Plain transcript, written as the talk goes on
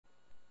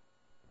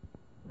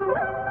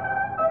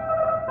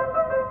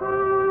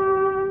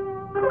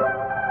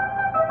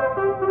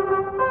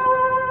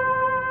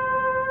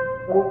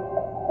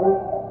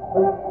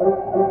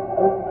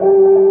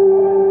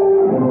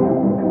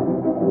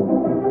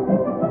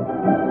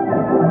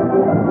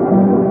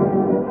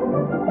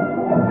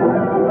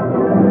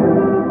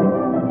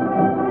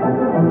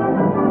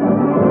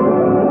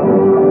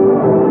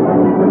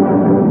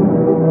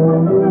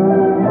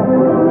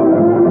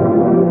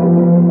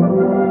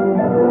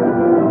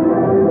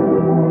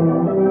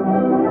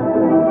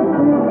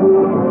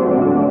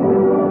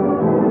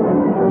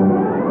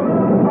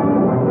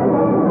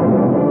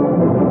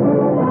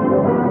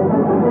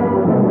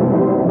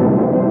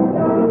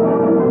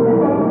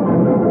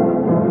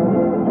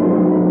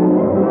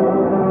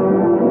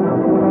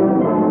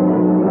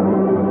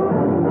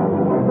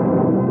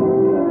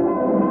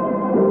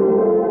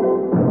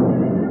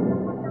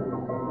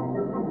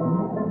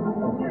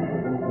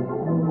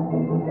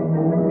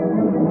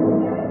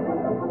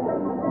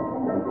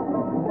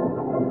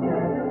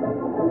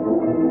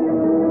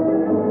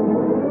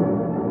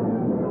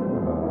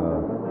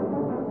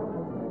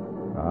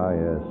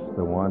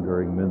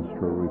wandering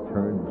minstrel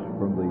returns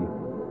from the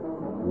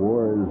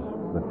wars,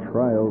 the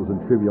trials and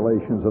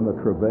tribulations and the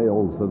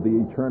travails of the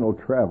eternal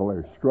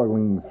traveler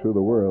struggling through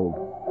the world,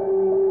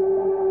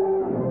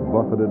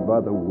 buffeted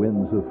by the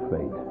winds of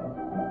fate.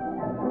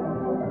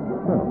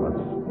 Well,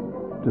 that's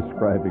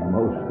describing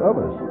most of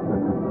us.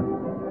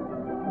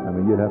 I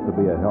mean, you'd have to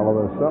be a hell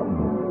of a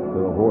something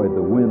to avoid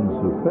the winds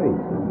of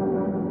fate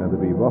and to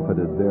be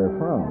buffeted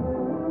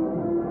therefrom.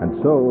 And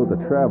so the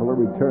traveler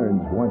returns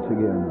once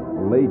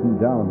again,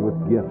 laden down with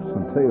gifts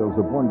and tales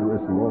of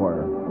wondrous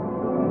lore.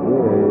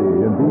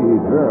 Yea, indeed,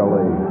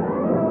 verily.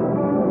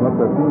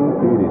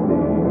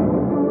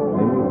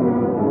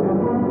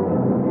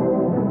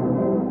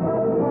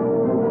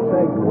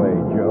 Segway,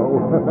 Joe.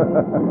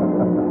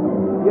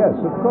 Yes,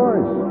 of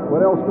course. What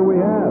else do we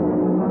have?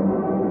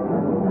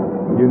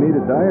 You need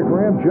a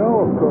diagram,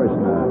 Joe? Of course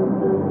not.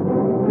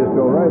 Just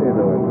go right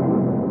into it.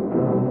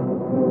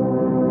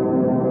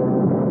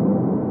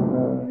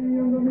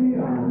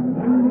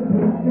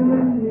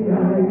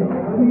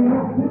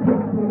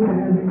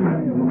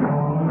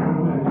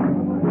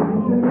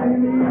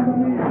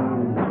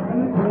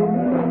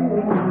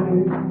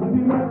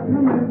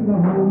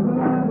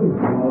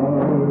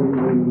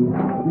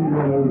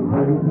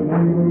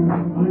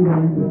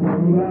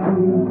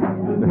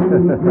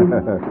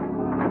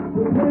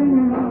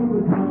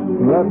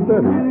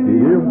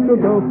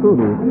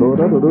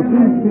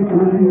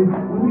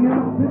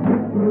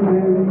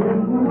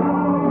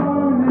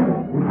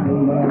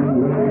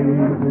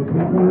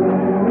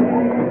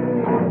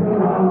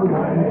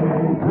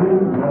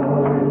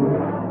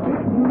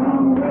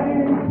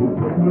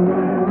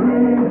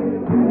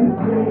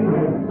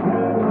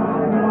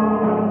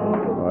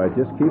 All right,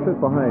 just keep it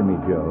behind me,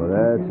 Joe.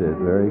 That's it.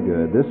 Very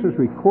good. This was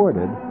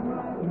recorded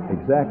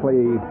exactly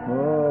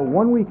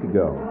 1 week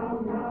ago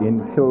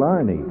in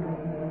Killarney.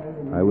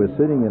 I was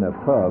sitting in a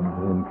pub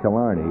in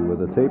Killarney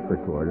with a tape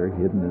recorder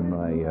hidden in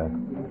my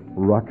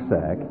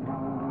rucksack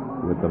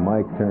with the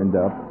mic turned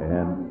up,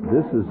 and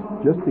this is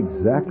just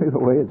exactly the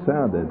way it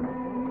sounded.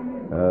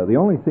 The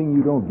only thing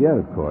you don't get,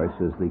 of course,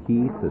 is the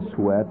heat, the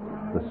sweat,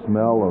 the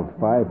smell of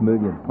 5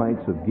 million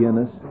pints of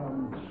Guinness,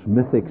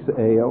 Smithwick's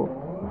Ale,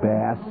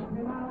 Bass,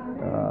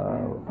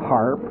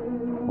 Harp,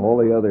 all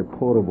the other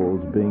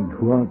potables being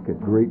drunk at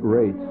great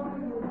rates.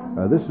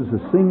 This is a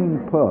singing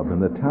pub in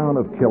the town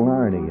of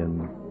Killarney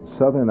in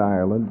Southern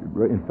Ireland,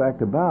 in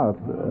fact about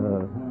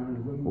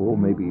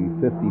maybe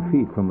 50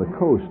 feet from the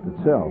coast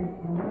itself,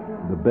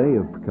 the Bay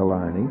of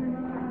Killarney.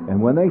 And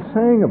when they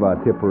sang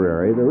about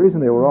Tipperary, the reason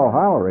they were all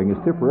hollering is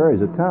Tipperary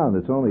is a town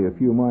that's only a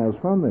few miles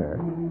from there.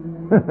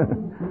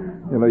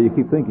 You know, you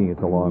keep thinking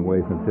it's a long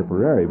way from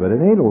Tipperary, but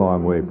it ain't a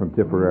long way from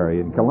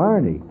Tipperary in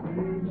Killarney.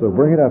 So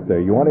bring it up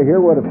there. You want to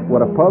hear what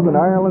a pub in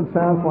Ireland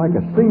sounds like?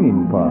 A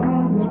singing pub.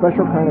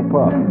 Special kind of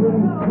pub.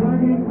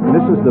 And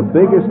this is the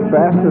biggest,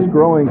 fastest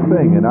growing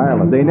thing in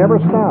Ireland. They never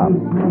stop.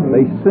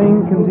 They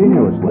sing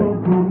continuously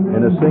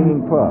in a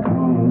singing pub.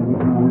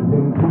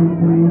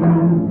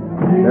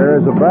 There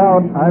is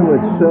about, I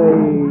would say,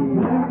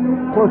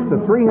 close to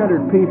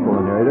 300 people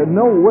in there. There's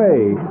no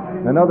way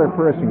another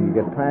person can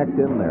get packed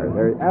in there.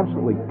 They're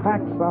absolutely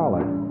packed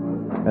solid.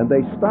 And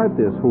they start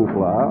this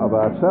hoopla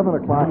about 7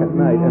 o'clock at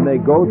night, and they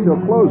go till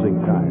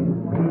closing time.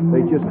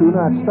 They just do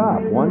not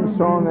stop, one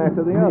song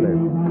after the other.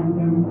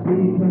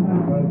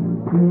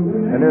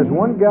 And there's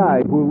one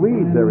guy who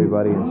leads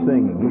everybody in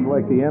singing. He's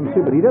like the MC,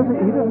 but he doesn't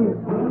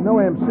no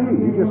MC.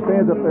 He just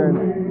stands up there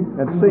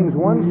and sings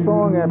one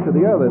song after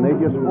the other, and they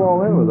just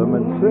fall in with him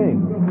and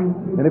sing.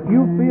 And if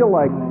you feel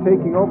like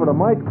taking over the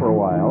mic for a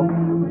while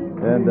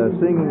and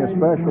singing a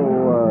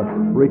special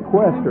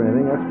request or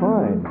anything, that's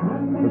fine.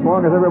 As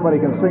long as everybody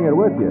can sing it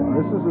with you.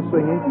 This is a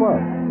singing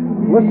club.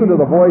 Listen to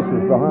the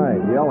voices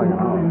behind yelling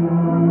out.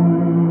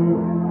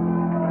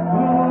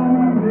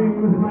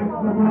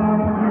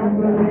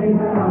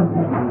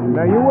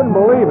 Now, you wouldn't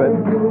believe it.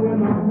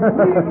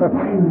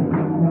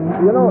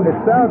 You know, it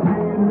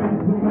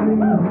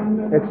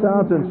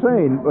sounds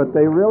insane, but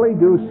they really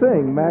do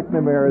sing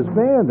McNamara's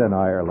band in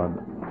Ireland.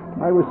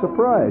 I was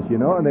surprised, you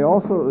know, and they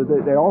all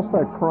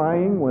start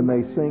crying when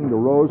they sing The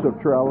Rose of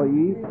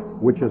Tralee,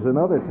 which is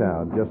another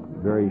town just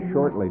very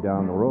shortly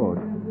down the road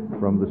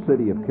from the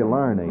city of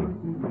Killarney.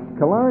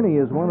 Killarney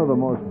is one of the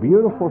most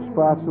beautiful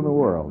spots in the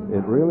world.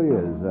 It really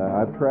is.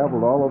 I've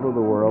traveled all over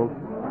the world,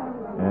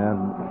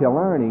 and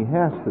Killarney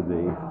has to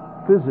be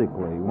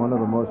physically one of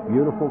the most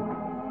beautiful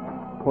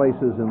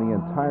places in the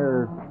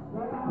entire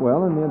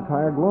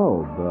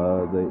globe.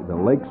 The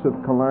lakes of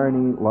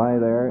Killarney lie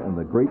there, and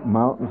the great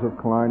mountains of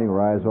Killarney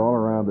rise all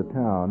around the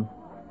town.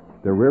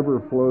 The river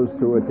flows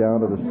through it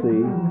down to the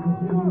sea,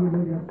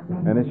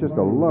 and it's just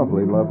a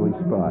lovely, lovely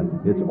spot.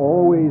 It's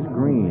always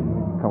green.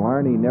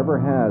 Killarney never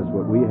has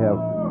what we have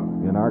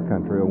in our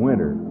country, a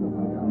winter.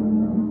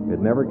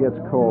 It never gets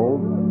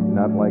cold,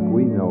 not like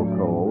we know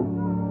cold.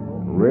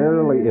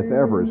 Rarely, if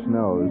ever,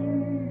 snows.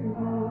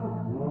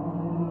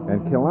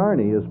 And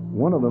Killarney is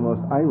one of the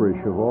most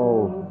Irish of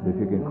all, if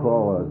you can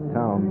call a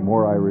town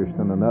more Irish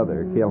than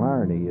another.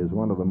 Killarney is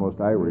one of the most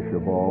Irish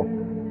of all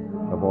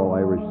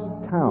Irish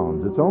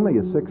towns. It's only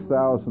a 6,000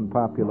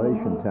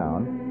 population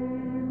town,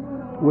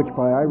 which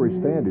by Irish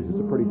standards is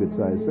a pretty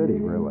good-sized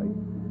city, really.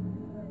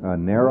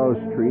 Narrow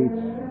streets,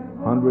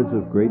 hundreds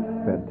of great,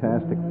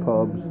 fantastic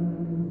pubs,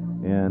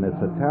 and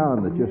it's a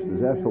town that just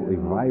is absolutely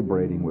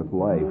vibrating with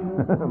life,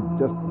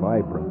 just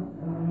vibrant.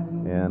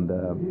 And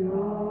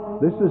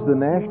this is the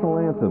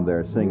national anthem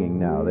they're singing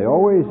now. They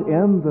always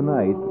end the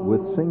night with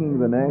singing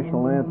the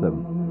national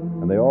anthem,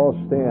 and they all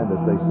stand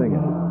as they sing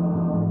it.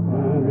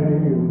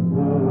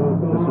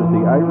 This is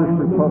the Irish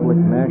Republic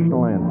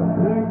National Anthem.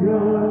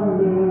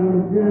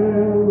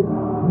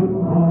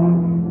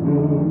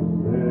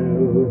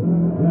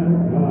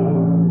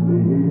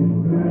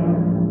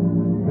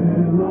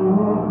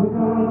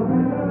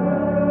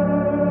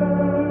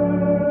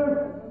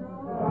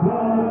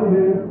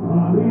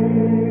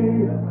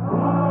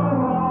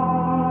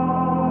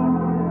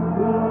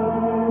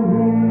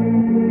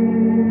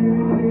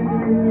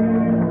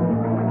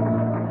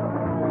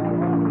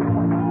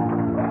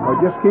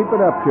 Just keep it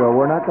up, Joe.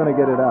 We're not going to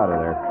get it out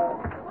of there.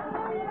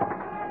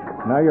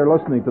 Now you're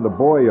listening to the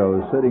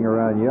boyos sitting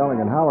around yelling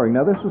and hollering.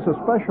 Now this is a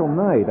special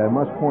night, I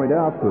must point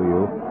out to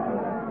you.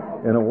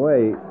 In a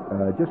way,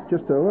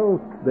 just a little.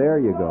 There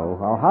you go.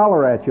 I'll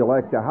holler at you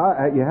like you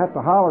have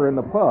to holler in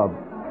the pub.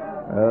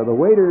 The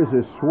waiters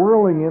are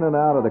swirling in and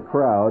out of the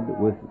crowd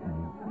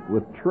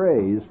with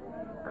trays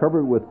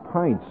covered with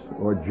pints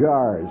or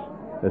jars,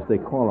 as they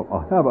call them.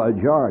 I'll have a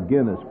jar of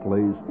Guinness,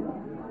 please.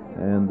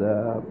 And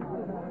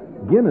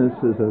Guinness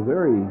is a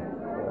very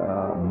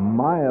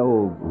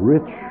mild,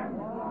 rich,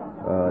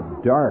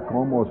 dark,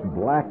 almost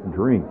black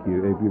drink.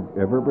 If you've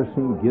ever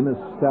seen Guinness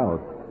Stout,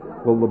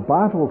 well, the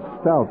bottled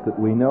stout that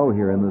we know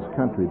here in this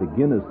country, the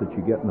Guinness that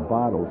you get in the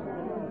bottles,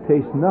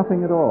 tastes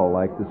nothing at all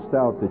like the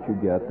stout that you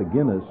get, the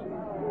Guinness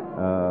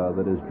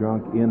that is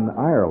drunk in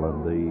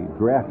Ireland, the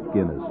draft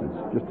Guinness.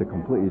 It's just a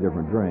completely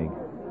different drink.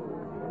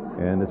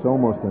 And it's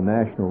almost a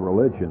national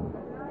religion.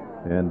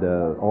 And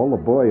all the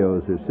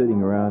boyos are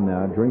sitting around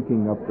now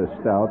drinking up the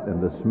stout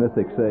and the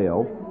Smithwick's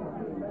ale.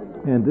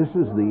 And this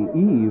is the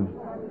eve,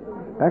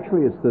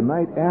 actually it's the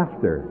night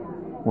after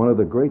one of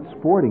the great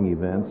sporting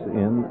events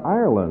in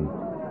Ireland.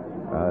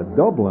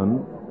 Dublin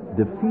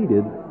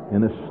defeated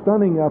in a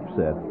stunning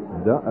upset.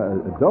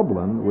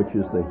 Dublin, which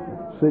is the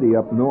city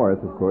up north,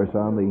 of course,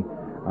 on the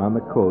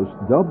coast,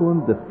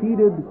 Dublin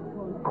defeated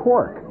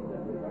Cork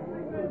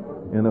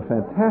in a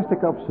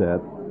fantastic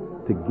upset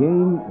to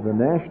gain the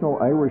National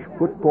Irish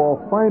Football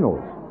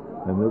Finals.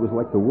 And it was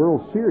like the World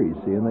Series,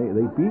 see, and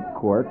they beat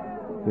Cork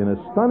in a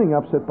stunning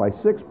upset by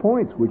 6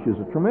 points, which is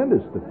a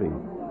tremendous defeat.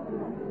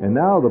 And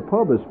now the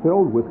pub is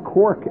filled with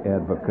Cork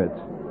advocates.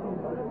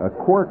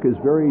 Cork is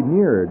very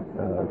near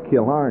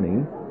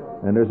Killarney,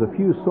 and there's a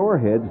few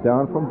soreheads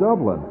down from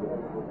Dublin.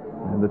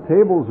 And the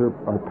tables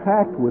are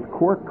packed with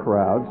Cork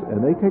crowds,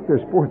 and they take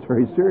their sports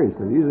very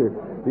seriously.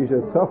 These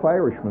are tough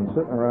Irishmen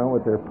sitting around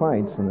with their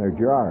pints and their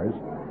jars.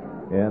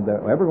 And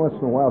every once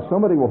in a while,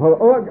 somebody will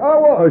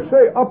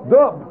say up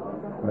Dub.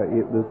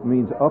 This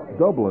means up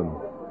Dublin,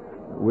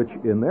 which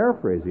in their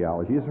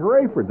phraseology is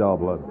hooray for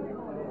Dublin.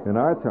 In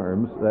our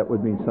terms, that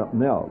would mean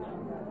something else.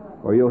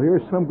 Or you'll hear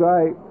some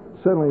guy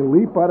suddenly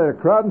leap out of the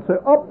crowd and say,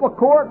 up the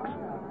Corks!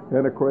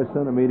 And of course,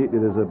 then immediately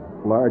there's a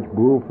large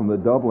boo from the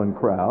Dublin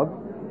crowd.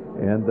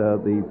 And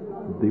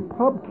the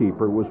pub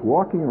keeper was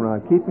walking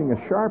around keeping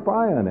a sharp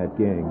eye on that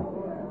gang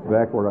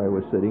back where I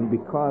was sitting,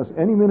 because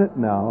any minute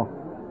now,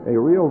 a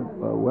real,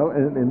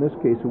 in this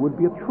case, it would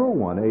be a true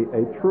one.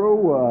 A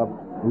true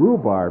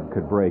rhubarb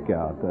could break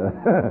out.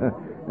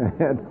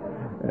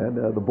 And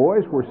the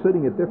boys were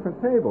sitting at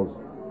different tables.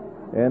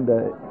 And,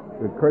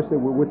 of course, they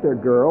were with their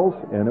girls,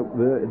 and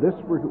this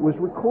was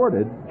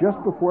recorded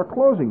just before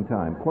closing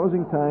time.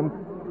 Closing time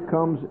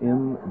comes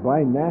in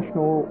by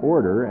national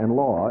order and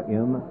law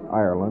in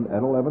Ireland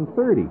at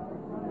 11:30.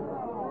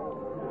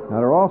 Now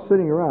they're all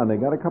sitting around. They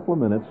got a couple of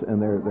minutes,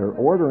 and they're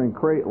ordering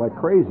like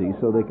crazy,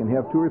 so they can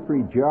have 2 or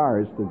 3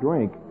 jars to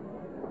drink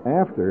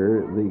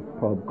after the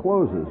pub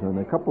closes. In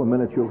a couple of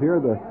minutes, you'll hear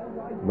the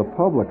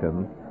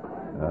publican,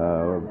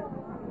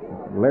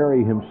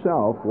 Larry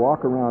himself,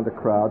 walk around the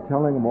crowd,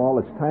 telling them all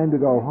it's time to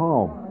go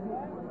home,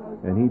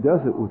 and he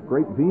does it with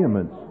great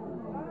vehemence.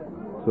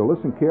 So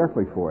listen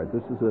carefully for it.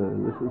 This is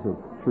a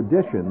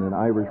tradition in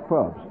Irish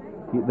pubs.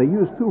 They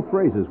use 2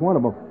 phrases. One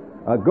of them,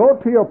 "Go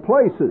to your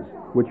places,"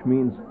 which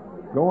means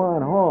go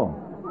on home.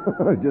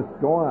 Just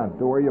go on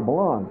to where you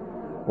belong.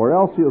 Or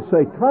else he'll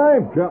say,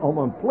 "Time,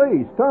 gentlemen,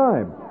 please,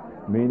 time,"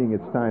 meaning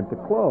it's time to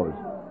close.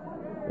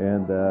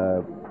 And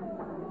the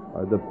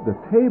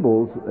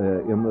tables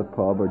in the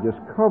pub are just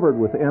covered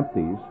with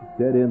empties,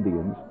 dead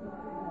Indians.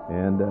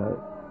 And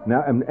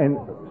now and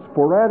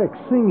sporadic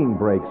singing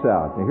breaks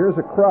out. Now here's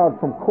a crowd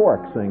from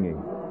Cork singing.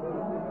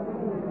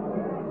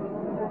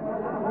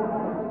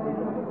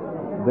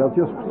 They'll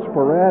just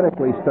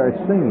sporadically start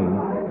singing.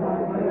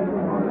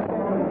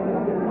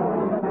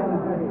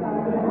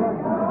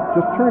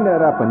 Just turn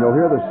that up and you'll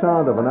hear the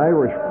sound of an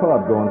Irish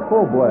pub going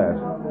full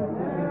blast.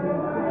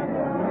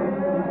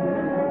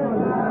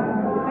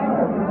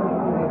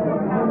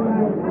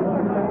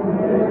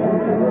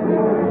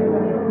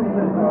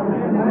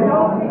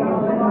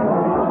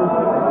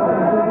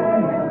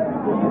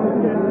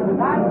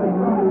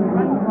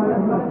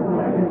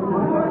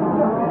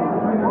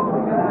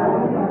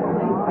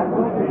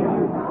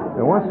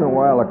 once in a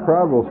while a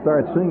crowd will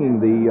start singing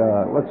the,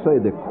 let's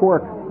say, the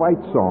Cork fight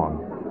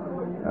song.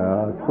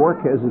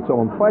 Cork has its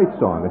own fight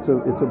song.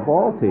 It's a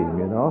ball team,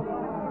 you know.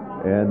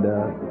 And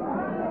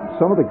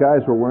some of the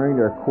guys were wearing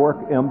their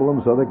Cork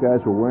emblems, other guys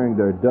were wearing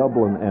their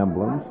Dublin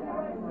emblems.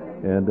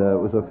 And it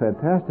was a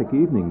fantastic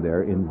evening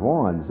there in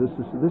Vaughan's. This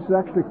is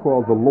actually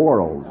called the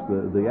Laurels.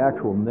 The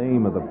actual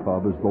name of the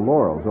pub is the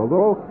Laurels.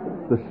 Although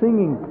the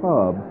singing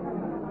pub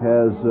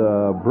has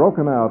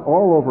broken out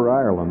all over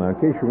Ireland. Now, in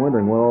case you're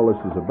wondering what all this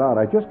is about,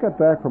 I just got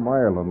back from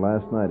Ireland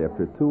last night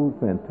after 2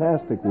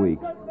 fantastic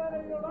weeks.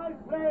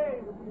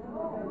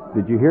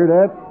 Did you hear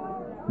that?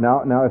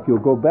 Now, if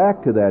you'll go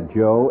back to that,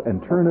 Joe,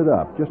 and turn it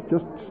up. Just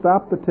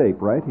stop the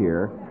tape right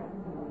here.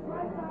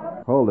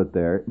 Hold it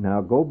there. Now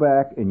go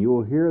back and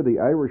you'll hear the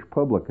Irish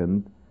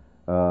publican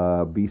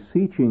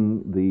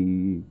beseeching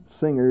the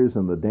singers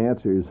and the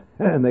dancers,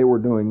 and they were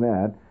doing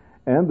that,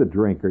 and the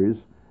drinkers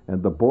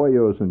and the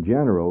boyos in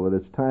general, that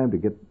it's time to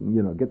get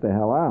the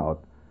hell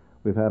out.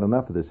 We've had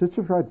enough of this. It's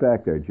just right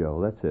back there, Joe.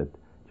 That's it.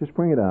 Just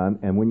bring it on,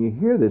 and when you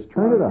hear this,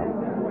 turn it up.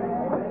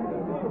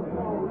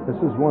 This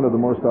is one of the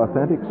most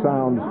authentic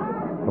sounds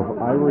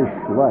of Irish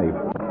life.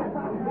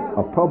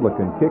 A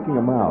publican kicking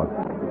them out.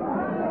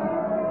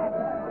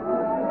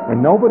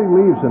 And nobody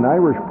leaves an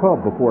Irish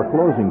pub before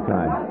closing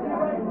time.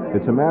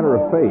 It's a matter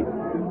of fate.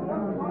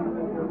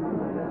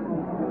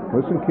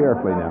 Listen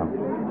carefully now.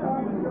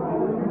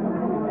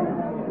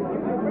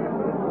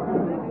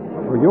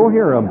 Well, you'll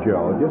hear them,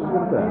 Joe. Just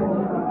sit back.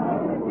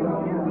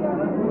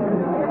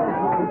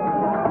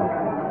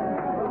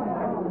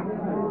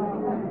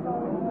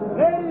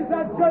 Ladies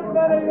and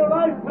gentlemen, in your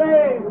right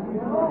place.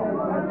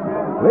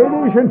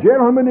 Ladies and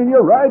gentlemen, in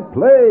your right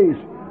place.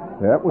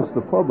 That was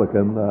the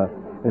publican.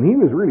 And he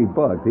was really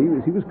bugged.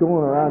 He was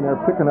going around there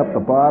picking up the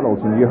bottles,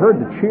 and you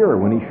heard the cheer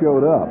when he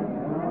showed up.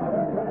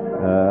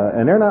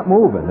 And they're not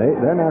moving.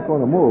 They're not going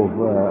to move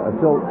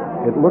until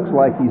it looks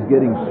like he's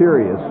getting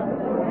serious.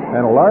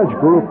 And a large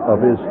group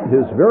of his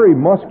very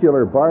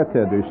muscular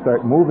bartenders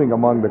start moving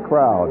among the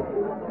crowd.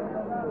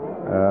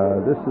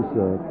 This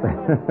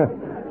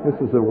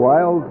is a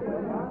wild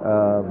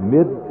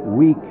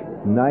midweek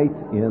night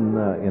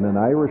in an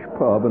Irish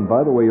pub. And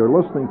by the way, you're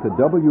listening to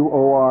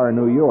WOR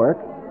New York.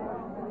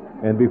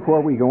 And before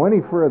we go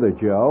any further,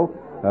 Joe,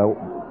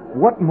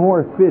 what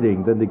more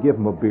fitting than to give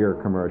him a beer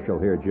commercial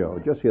here, Joe?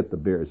 Just hit the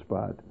beer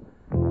spot.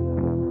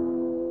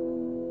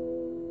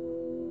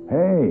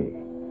 Hey,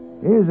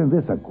 isn't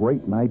this a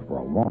great night for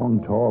a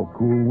long, tall,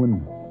 cool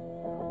one?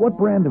 What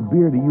brand of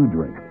beer do you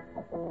drink?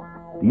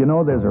 Do you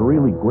know there's a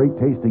really great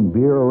tasting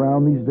beer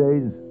around these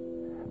days?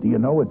 Do you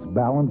know it's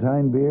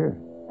Ballantine beer?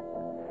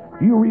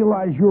 Do you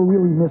realize you're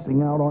really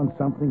missing out on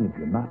something if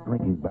you're not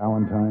drinking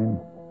Ballantine?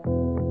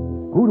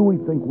 Who do we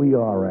think we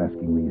are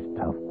asking these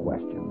tough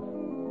questions?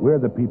 We're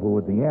the people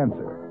with the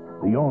answer,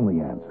 the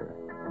only answer,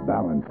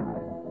 Ballantine.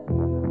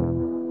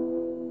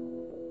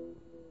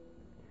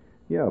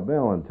 Yeah,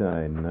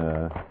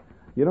 Ballantine.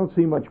 You don't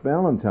see much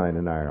Ballantine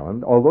in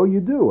Ireland, although you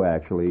do,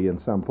 actually,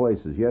 in some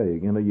places. Yeah,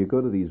 you go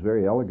to these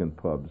very elegant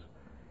pubs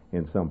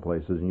in some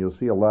places, and you'll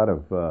see a lot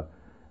of,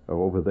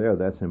 over there,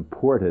 that's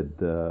imported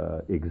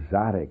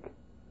exotic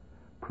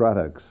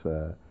products.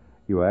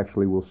 You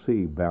actually will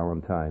see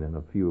Ballantine in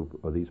a few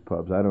of these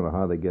pubs. I don't know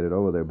how they get it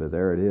over there, but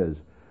there it is.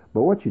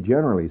 But what you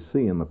generally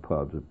see in the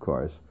pubs, of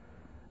course,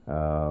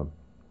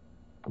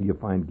 you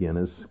find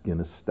Guinness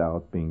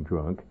Stout being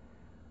drunk,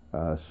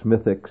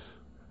 Smithwick's,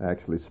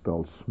 actually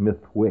spelled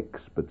Smithwicks,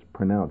 but it's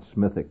pronounced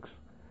Smithwick's,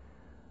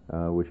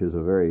 which is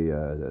a very,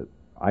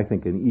 I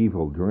think, an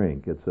evil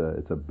drink. It's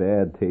a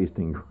bad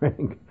tasting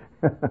drink.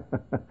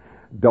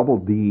 Double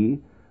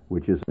D,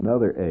 which is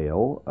another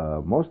ale.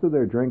 Most of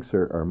their drinks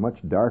are much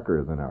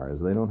darker than ours.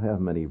 They don't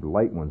have many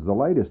light ones. The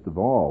lightest of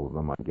all of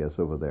them, I guess,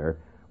 over there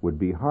would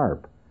be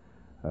Harp,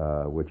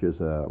 which is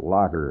a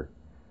lager.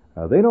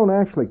 They don't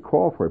actually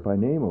call for it by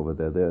name over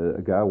there.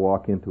 A guy will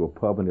walk into a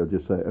pub and he'll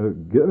just say,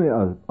 give me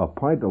a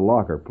pint of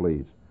lager,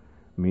 please,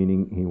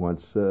 meaning he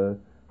wants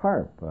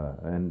Harp,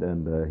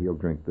 and he'll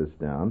drink this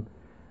down.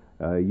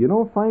 You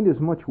don't find as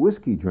much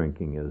whiskey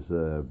drinking as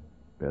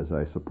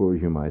I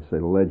suppose you might say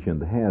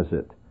legend has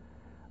it.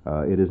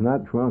 It is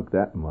not drunk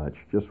that much.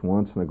 Just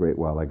once in a great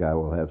while, a guy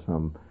will have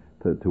some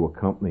to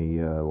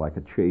accompany, like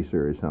a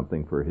chaser or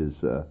something, for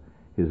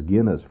his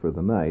Guinness for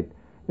the night.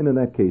 And in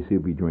that case, he'll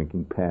be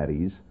drinking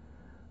Paddy's,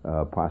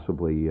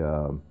 possibly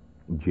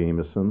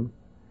Jameson.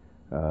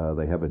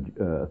 They have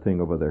a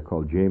thing over there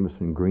called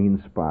Jameson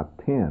Green Spot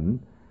 10,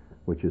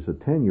 which is a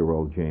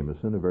 10-year-old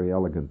Jameson, a very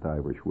elegant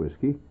Irish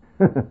whiskey.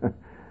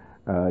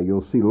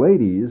 You'll see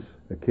ladies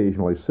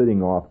occasionally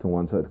sitting off to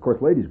one side. Of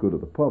course, ladies go to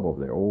the pub over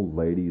there, old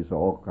ladies,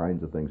 all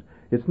kinds of things.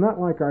 It's not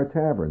like our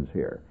taverns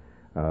here.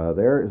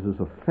 Theirs is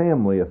a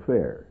family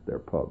affair, their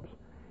pubs.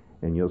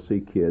 And you'll see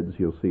kids,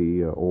 you'll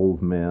see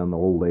old men,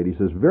 old ladies.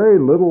 There's very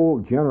little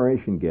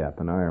generation gap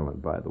in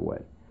Ireland, by the way,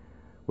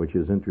 which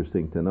is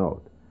interesting to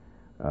note.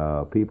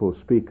 People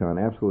speak on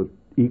absolute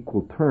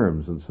equal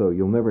terms, and so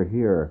you'll never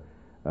hear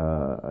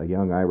a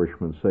young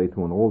Irishman say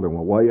to an older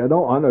one, well, you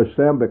don't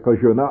understand because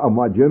you're not of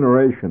my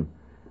generation.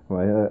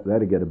 Well,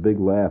 that'd get a big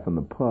laugh in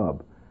the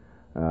pub.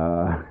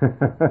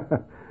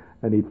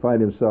 And he'd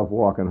find himself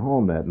walking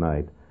home that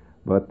night.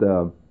 But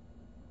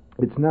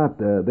it's not,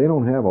 they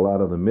don't have a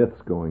lot of the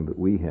myths going that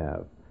we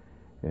have.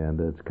 And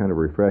it's kind of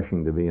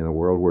refreshing to be in a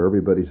world where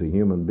everybody's a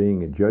human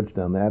being and judged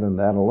on that and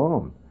that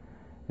alone.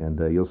 And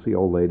you'll see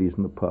old ladies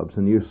in the pubs.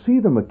 And you see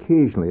them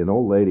occasionally. An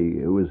old lady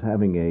who is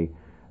having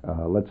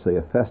let's say,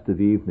 a festive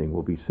evening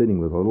will be sitting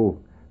with a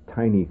little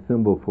tiny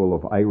thimbleful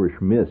of Irish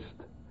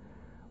mist,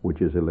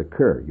 which is a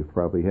liqueur. You've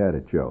probably had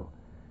it, Joe.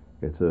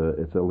 It's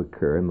a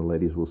liqueur, and the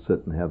ladies will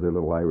sit and have their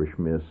little Irish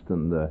mist,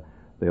 and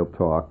they'll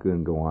talk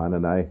and go on.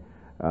 And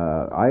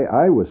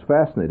I was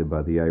fascinated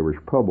by the Irish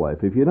pub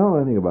life. If you know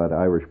anything about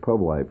Irish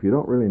pub life, you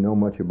don't really know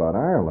much about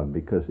Ireland,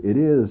 because it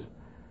is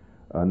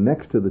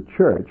next to the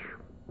church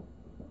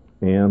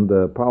and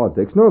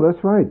politics. No,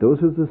 that's right.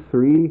 Those are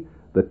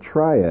the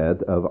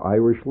triad of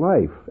Irish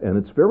life, and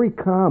it's very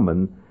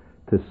common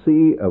to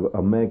see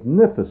a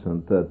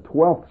magnificent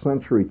 12th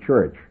century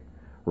church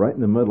right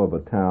in the middle of a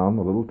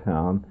little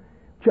town.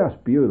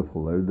 Just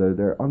beautiful.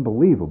 They're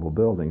unbelievable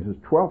buildings. This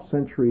 12th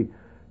century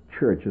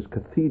church, this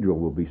cathedral,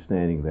 will be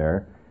standing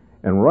there,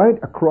 and right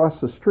across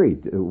the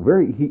street,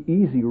 very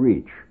easy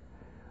reach,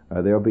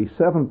 there'll be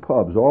 7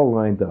 pubs all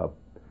lined up,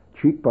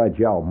 cheek by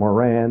jowl.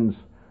 Moran's,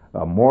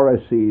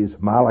 Morrissey's,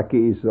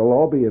 Malachy's, they'll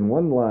all be in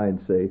one line,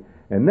 say,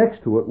 and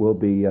next to it will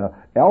be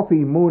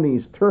Alfie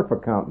Mooney's turf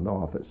accountant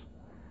office.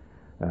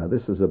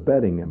 This is a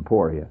betting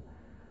emporia.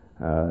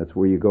 It's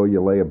where you go,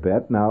 you lay a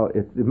bet. Now,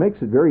 it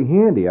makes it very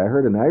handy. I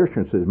heard an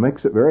Irishman say it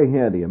makes it very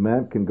handy. A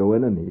man can go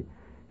in and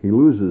he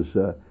loses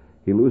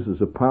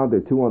a pound or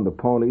two on the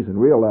ponies and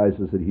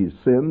realizes that he's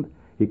sinned.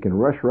 He can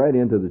rush right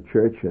into the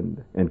church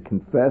and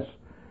confess,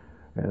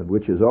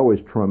 which is always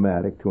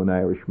traumatic to an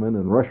Irishman,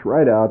 and rush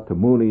right out to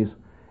Mooney's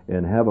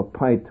and have a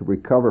pint to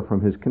recover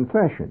from his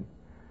confession.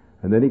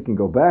 And then he can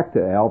go back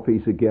to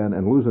Alfie's again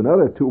and lose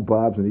another 2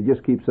 bobs, and he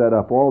just keeps that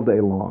up all day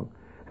long.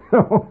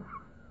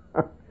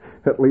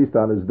 At least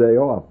on his day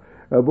off.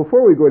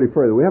 Before we go any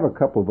further, we have a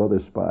couple of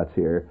other spots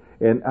here,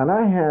 and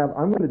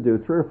I'm going to do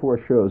 3 or 4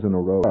 shows in a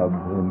row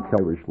in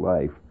Irish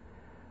life.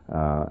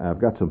 I've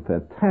got some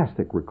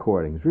fantastic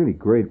recordings, really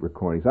great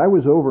recordings. I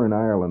was over in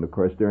Ireland, of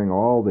course, during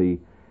all the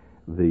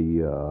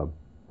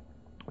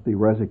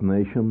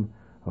resignation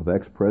of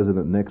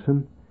ex-President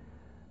Nixon,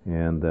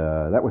 and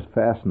that was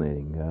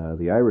fascinating.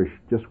 The Irish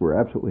just were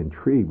absolutely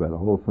intrigued by the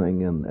whole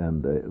thing,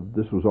 and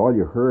this was all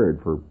you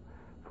heard for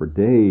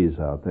days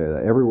out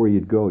there. Everywhere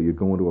you'd go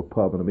into a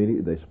pub, and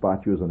immediately they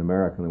spot you as an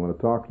American. They want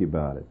to talk to you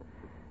about it,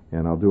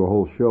 and I'll do a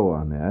whole show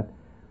on that.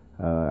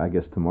 I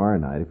guess tomorrow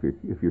night,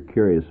 if you're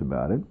curious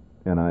about it,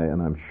 and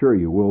I'm sure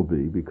you will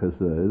be, because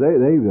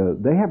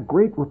they have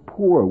great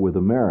rapport with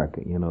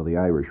America. You know, the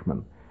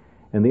Irishmen,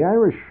 and the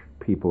Irish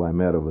people I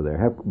met over there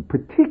have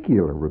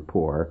particular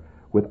rapport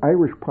with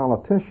Irish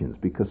politicians,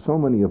 because so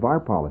many of our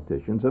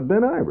politicians have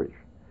been Irish.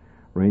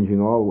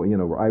 Ranging all the way,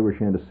 Irish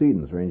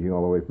antecedents, ranging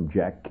all the way from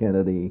Jack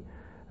Kennedy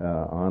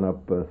on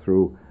up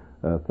through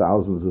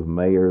thousands of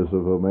mayors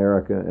of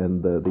America,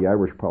 and the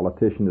Irish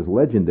politician is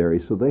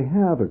legendary, so they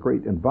have a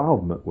great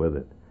involvement with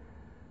it.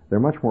 They're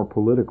much more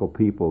political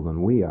people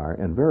than we are,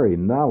 and very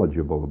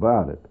knowledgeable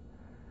about it.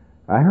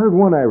 I heard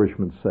one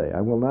Irishman say,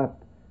 I will not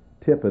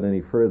tip it any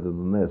further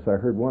than this, I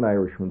heard one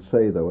Irishman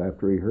say, though,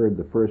 after he heard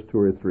the first 2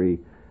 or 3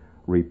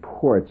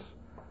 reports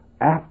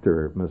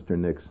after Mr.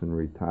 Nixon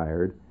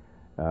retired,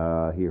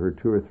 he heard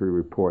 2 or 3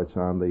 reports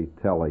on the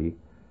telly,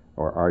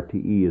 or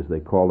RTE as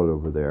they call it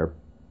over there,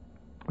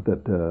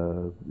 that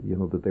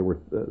that there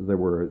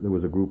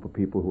was a group of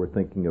people who were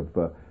thinking of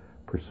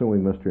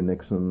pursuing Mr.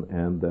 Nixon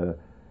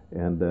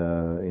and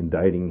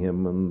indicting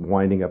him and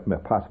winding up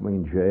possibly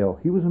in jail.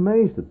 He was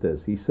amazed at this.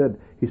 He says,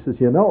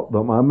 the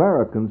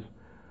Americans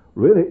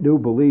really do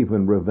believe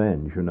in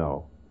revenge,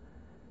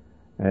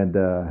 and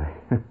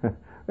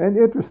and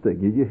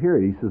interesting. You hear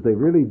it. He says they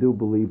really do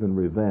believe in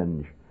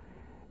revenge.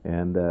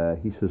 And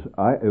he says,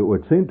 it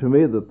would seem to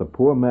me that the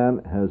poor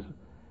man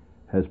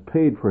has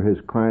paid for his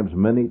crimes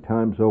many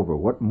times over.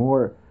 What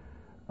more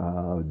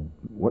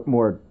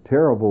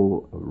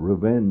terrible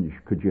revenge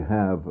could you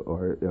have,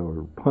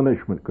 or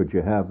punishment could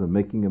you have, than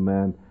making a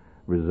man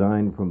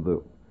resign from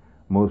the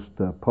most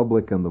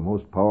public and the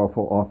most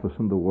powerful office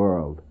in the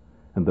world?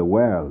 And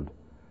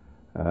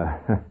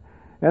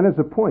there's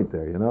a point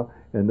there,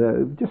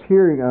 And just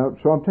hearing,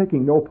 so I'm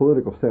taking no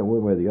political stand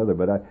one way or the other,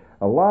 but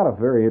a lot of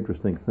very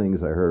interesting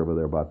things I heard over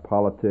there about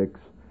politics,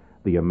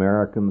 the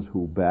Americans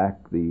who back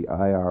the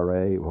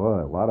IRA.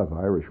 Well, a lot of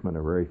Irishmen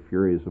are very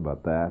furious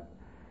about that,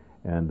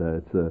 and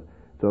it's an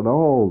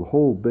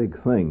whole big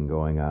thing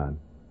going on.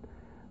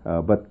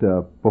 But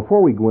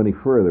before we go any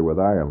further with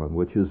Ireland,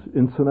 which is,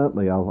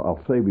 incidentally,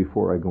 I'll say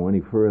before I go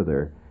any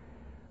further,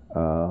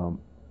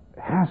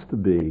 has to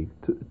be,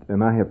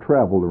 and I have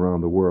traveled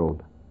around the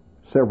world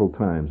several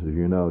times, as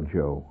you know,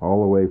 Joe,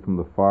 all the way from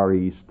the Far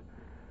East.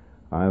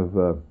 I've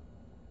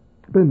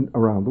been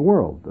around the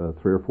world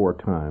 3 or 4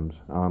 times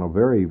on a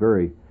very,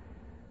 very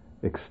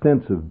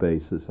extensive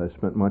basis. I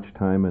spent much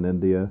time in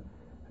India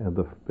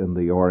in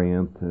the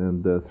Orient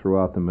and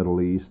throughout the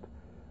Middle East.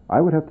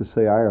 I would have to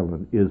say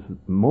Ireland is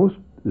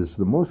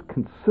the most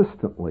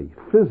consistently,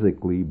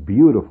 physically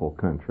beautiful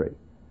country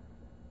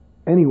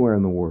anywhere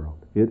in the world.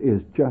 It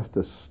is just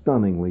a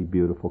stunningly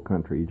beautiful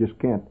country. You just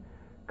can't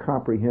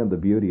comprehend the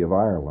beauty of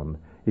Ireland.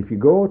 If you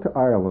go to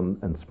Ireland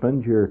and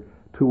spend your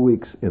 2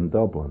 weeks in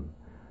Dublin,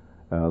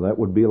 that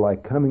would be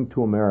like coming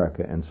to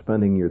America and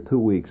spending your 2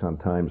 weeks on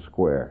Times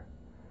Square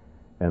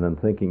and then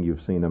thinking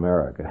you've seen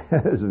America.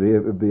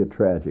 It would be a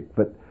tragic.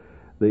 But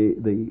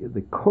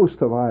the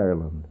coast of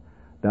Ireland,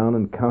 down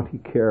in County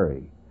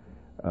Kerry,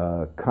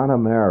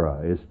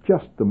 Connemara, is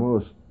just the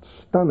most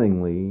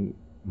stunningly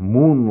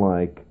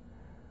moon-like,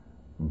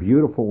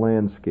 beautiful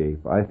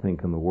landscape, I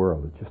think, in the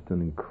world. It's just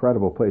an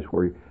incredible place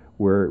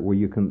where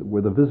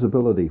the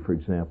visibility, for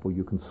example,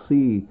 you can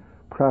see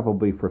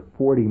probably for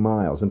 40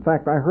 miles. In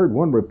fact, I heard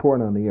one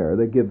report on the air.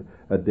 They give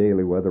a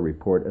daily weather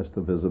report as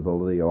to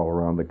visibility all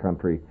around the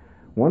country.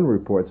 One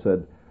report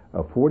said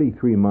a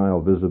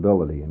 43-mile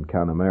visibility in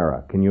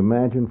Connemara. Can you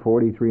imagine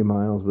 43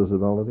 miles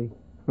visibility?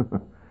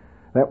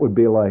 That would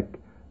be like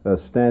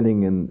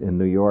standing in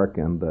New York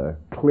and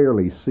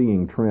clearly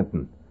seeing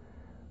Trenton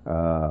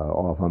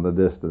off on the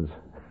distance.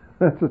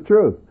 That's the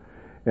truth.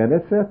 And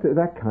it's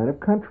that kind of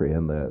country,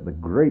 and the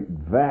great,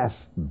 vast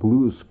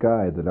blue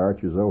sky that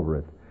arches over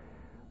it.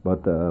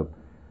 But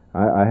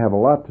I have a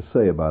lot to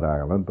say about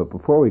Ireland, but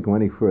before we go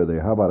any further,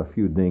 how about a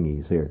few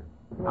dingies here?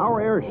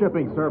 Our air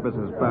shipping service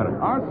is better.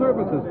 Our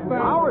service is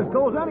fast. Ours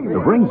goes anywhere.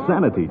 To bring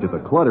sanity to the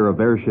clutter of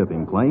air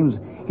shipping claims,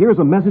 here's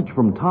a message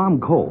from Tom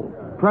Cole,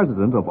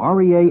 president of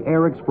REA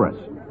Air Express,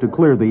 to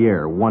clear the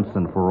air once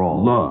and for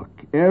all. Look,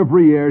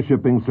 every air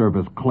shipping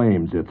service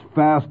claims it's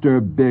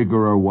faster,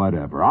 bigger, or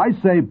whatever. I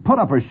say put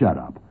up or shut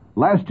up.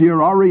 Last year,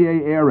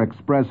 REA Air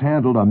Express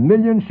handled 1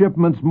 million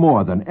shipments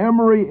more than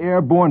Emory,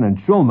 Airborne, and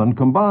Schulman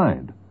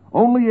combined.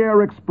 Only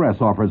Air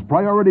Express offers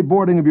priority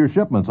boarding of your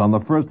shipments on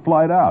the first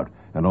flight out,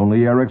 and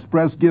only Air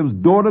Express gives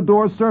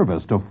door-to-door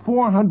service to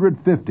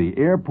 450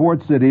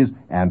 airport cities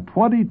and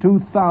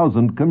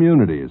 22,000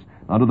 communities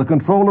under the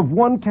control of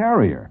one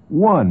carrier,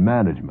 one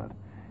management.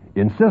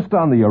 Insist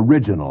on the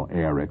original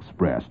Air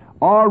Express,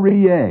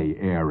 REA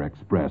Air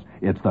Express.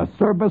 It's the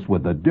service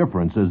with the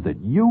differences that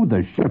you,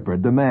 the shipper,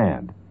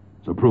 demand.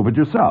 So prove it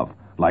yourself,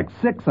 like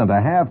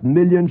 6.5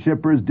 million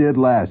shippers did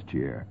last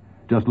year.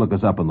 Just look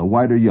us up in the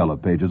white or yellow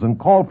pages and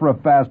call for a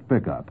fast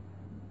pickup.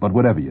 But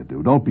whatever you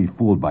do, don't be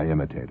fooled by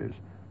imitators.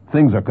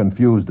 Things are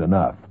confused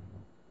enough.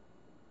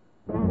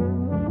 A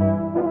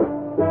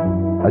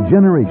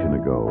generation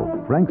ago,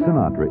 Frank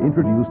Sinatra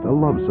introduced a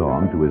love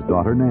song to his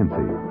daughter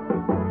Nancy.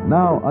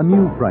 Now, a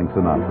new Frank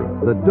Sinatra,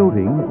 the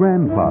doting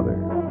grandfather.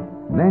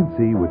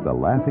 Nancy, with the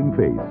laughing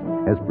face,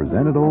 has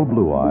presented old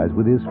Blue Eyes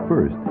with his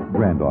first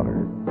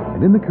granddaughter.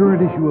 And in the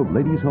current issue of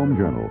Ladies' Home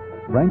Journal,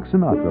 Frank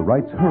Sinatra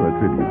writes her a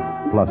tribute,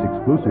 plus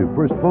exclusive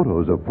first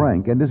photos of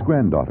Frank and his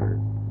granddaughter.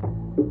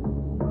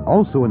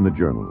 Also in the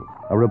journal,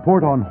 a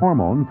report on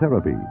hormone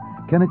therapy.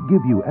 Can it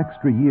give you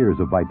extra years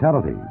of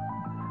vitality?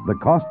 The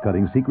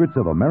cost-cutting secrets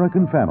of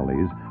American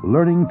families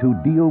learning to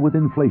deal with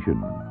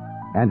inflation.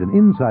 And an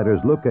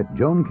insider's look at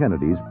Joan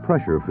Kennedy's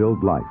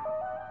pressure-filled life.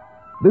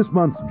 This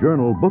month's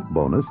Journal Book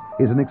Bonus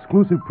is an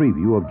exclusive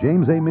preview of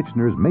James A.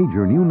 Michener's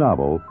major new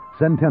novel,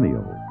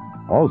 Centennial.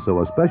 Also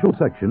a special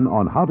section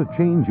on how to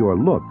change your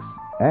looks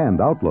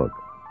and outlook.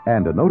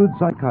 And a noted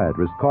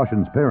psychiatrist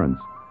cautions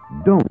parents,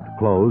 don't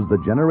close the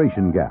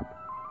generation gap.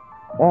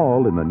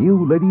 All in the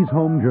new Ladies'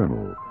 Home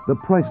Journal, The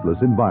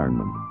Priceless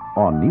Environment,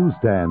 on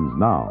newsstands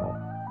now.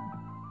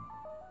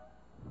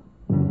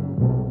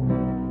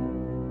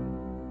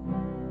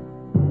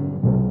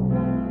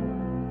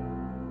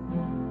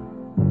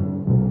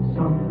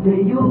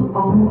 Someday you'll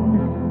own,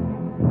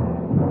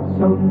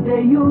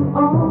 someday you'll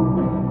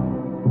own,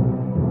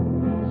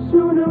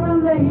 sooner or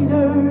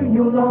later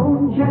you'll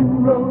own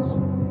Generals.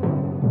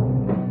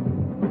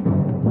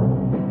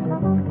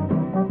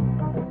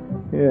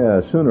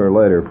 Yeah, sooner or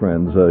later,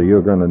 friends,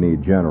 you're going to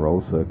need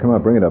generals. Come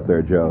on, bring it up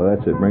there, Joe.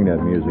 That's it. Bring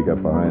that music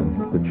up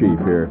behind the chief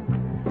here.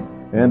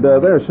 And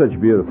they're such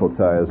beautiful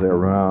tires. They're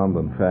round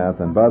and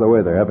fat. And by the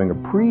way, they're having a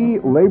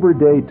pre-Labor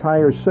Day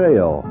tire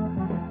sale.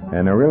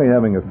 And they're really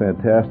having a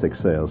fantastic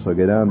sale. So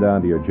get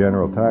down to your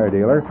General Tire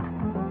dealer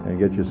and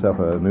get yourself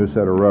a new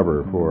set of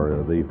rubber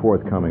for the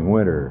forthcoming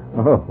winter.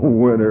 Oh,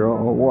 winter.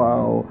 Oh,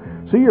 wow.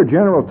 See your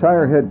General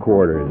Tire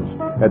headquarters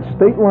at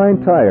State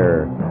Line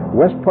Tire,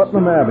 West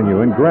Putnam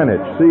Avenue in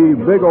Greenwich. See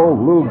big old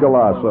Lou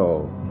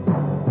Galasso.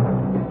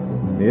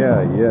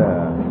 Yeah.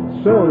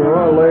 Sooner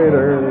or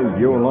later,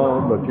 you'll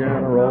own the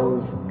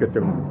Generals. Get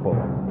them.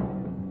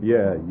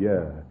 Yeah.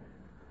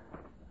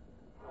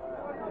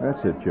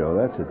 That's it, Joe.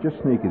 That's it.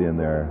 Just sneak it in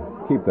there.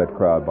 Keep that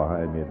crowd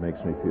behind me. It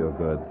makes me feel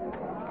good.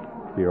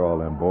 Hear all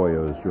them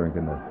boyos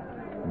drinking the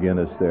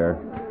Guinness there.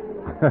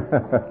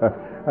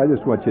 I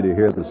just want you to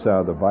hear the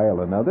sound of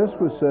violin. Now, this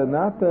was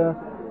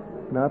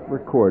not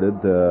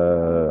recorded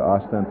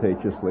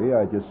ostentatiously.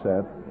 I just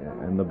sat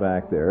in the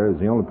back there. It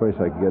was the only place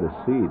I could get a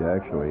seat,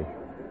 actually.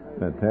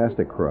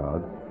 Fantastic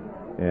crowd.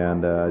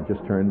 and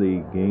just turned the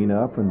gain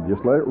up and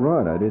just let it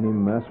run. I didn't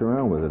even mess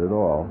around with it at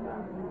all.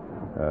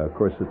 Of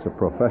course, it's a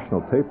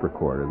professional tape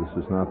recorder.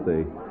 This is not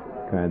the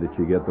kind that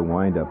you get, the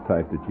wind-up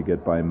type that you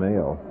get by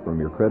mail from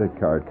your credit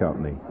card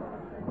company.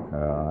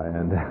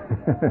 And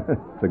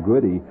it's a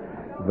goodie.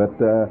 But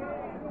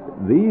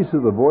these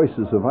are the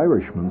voices of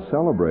Irishmen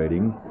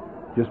celebrating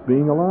just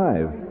being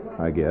alive,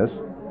 I guess,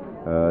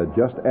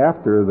 just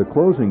after the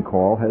closing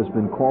call has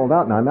been called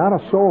out. Now, not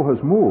a soul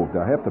has moved.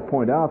 I have to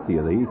point out to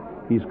you,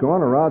 he's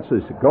gone around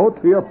and says, go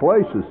to your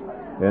places.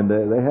 And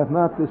they have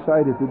not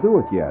decided to do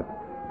it yet.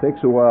 It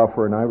takes a while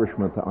for an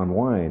Irishman to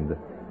unwind.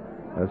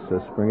 Let's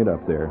just bring it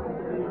up there.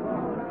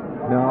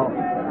 Now,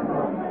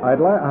 I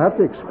have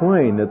to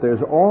explain that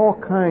there's all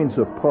kinds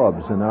of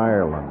pubs in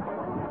Ireland.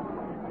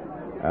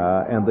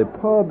 And the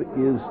pub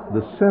is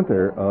the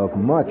center of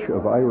much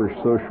of Irish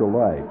social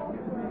life,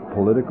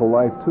 political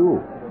life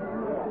too.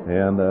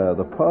 And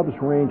the pubs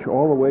range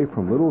all the way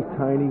from little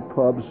tiny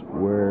pubs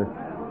where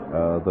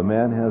the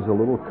man has a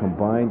little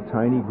combined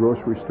tiny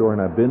grocery store,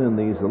 and I've been in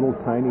these little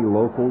tiny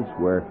locals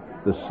where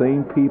the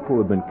same people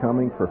have been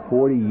coming for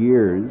 40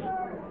 years,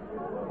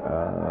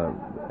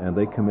 and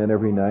they come in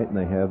every night and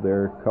they have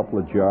their couple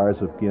of jars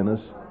of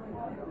Guinness,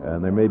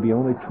 and there may be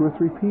only 2 or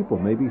 3 people,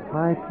 maybe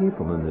 5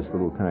 people in this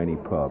little tiny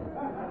pub,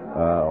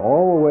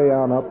 all the way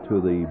on up to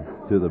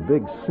the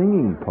big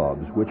singing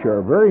pubs, which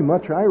are very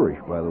much Irish,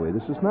 by the way.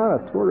 This is not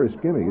a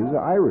tourist gimmick. This is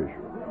Irish.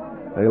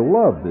 They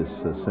love this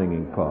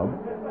singing pub.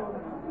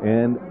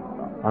 And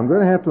I'm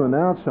going to have to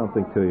announce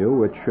something to you,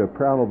 which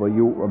probably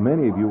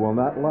many of you will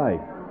not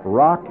like.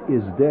 Rock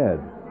is dead.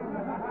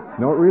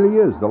 No, it really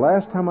is. The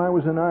last time I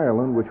was in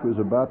Ireland, which was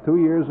about 2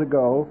 years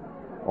ago,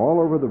 all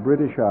over the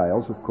British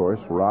Isles, of course,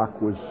 rock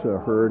was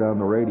heard on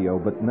the radio.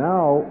 But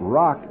now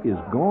rock is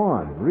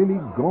gone, really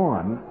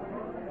gone.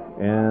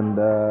 And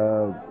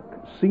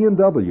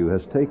C&W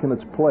has taken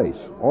its place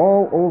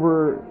all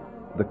over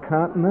the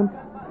continent,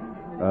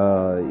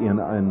 in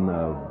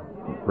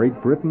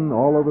Great Britain,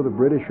 all over the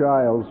British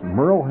Isles.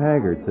 Merle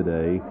Haggard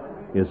today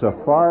is a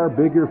far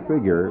bigger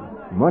figure,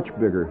 much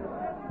bigger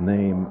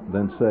name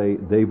than, say,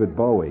 David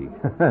Bowie.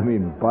 I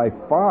mean, by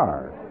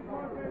far.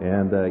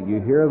 And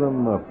you hear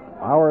them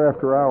hour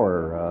after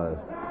hour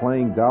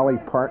playing Dolly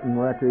Parton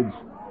records,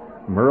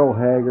 Merle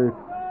Haggard,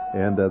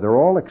 and they're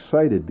all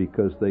excited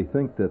because they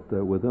think that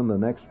within the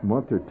next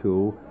month or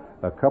two,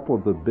 a couple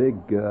of the big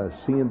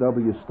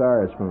C&W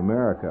stars from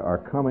America are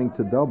coming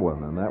to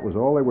Dublin, and that was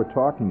all they were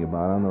talking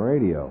about on the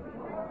radio.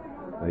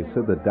 They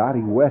said that Dottie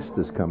West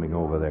is coming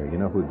over there. You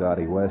know who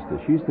Dottie West is?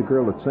 She's the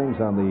girl that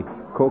sings on the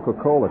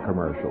Coca-Cola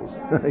commercials.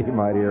 You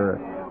might hear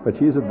her, but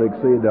she's a big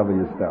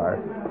C&W star.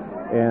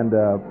 And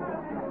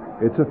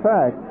it's a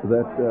fact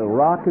that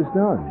rock is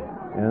done,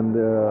 and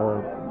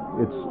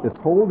it's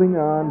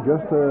holding on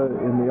just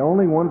in the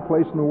only one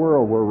place in the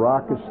world where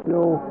rock is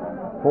still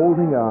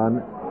holding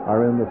on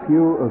are in the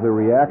few of the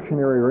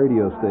reactionary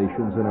radio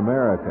stations in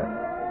America.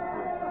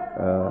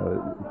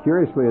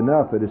 Curiously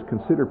enough, it is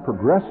considered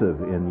progressive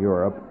in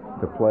Europe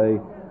to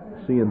play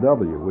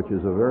C&W, which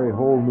is a very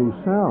whole new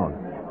sound.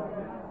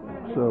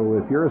 So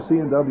if you're a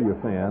C&W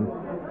fan,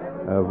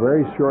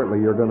 very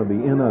shortly you're going to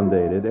be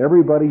inundated.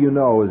 Everybody you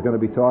know is going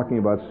to be talking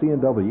about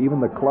C&W,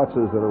 even the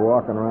klutzes that are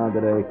walking around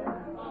today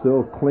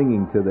still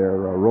clinging to their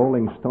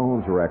Rolling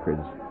Stones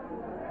records.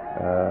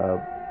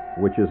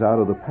 Which is out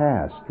of the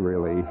past,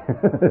 really,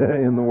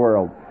 in the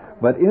world.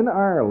 But in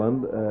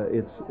Ireland,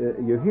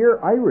 you hear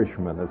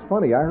Irishmen. It's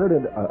funny, I heard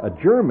a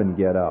German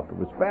get up. It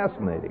was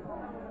fascinating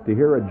to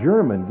hear a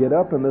German get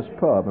up in this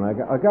pub, and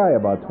a guy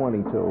about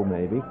 22,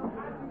 maybe,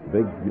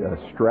 big,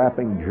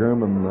 strapping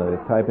German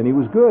type, and he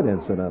was good,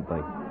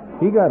 incidentally.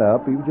 He got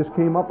up, he just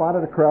came up out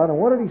of the crowd, and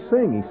what did he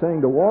sing? He sang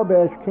the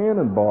Wabash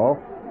Cannonball,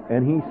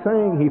 and he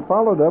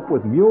followed up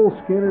with Mule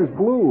Skinner's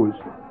Blues.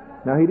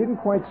 Now, he didn't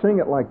quite sing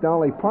it like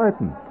Dolly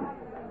Parton.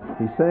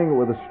 He sang it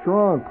with a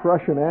strong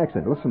Prussian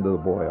accent. Listen to the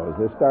boyos.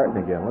 They're starting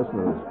again. Listen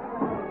to this.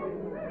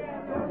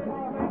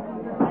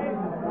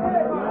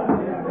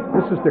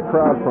 This is the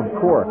crowd from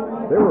Cork.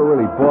 They were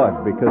really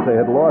bugged because they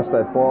had lost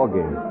that ball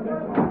game.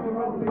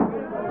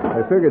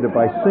 I figured that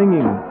by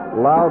singing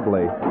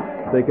loudly,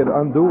 they could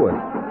undo it.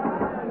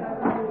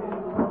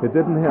 It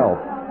didn't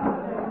help.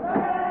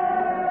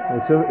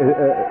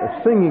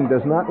 Singing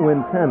does not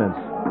win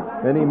pennants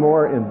any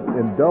more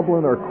in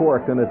Dublin or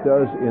Cork than it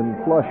does in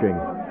Flushing.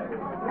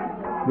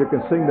 You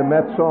can sing the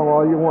Met song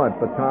all you want,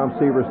 but Tom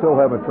Seaver's still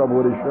having trouble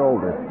with his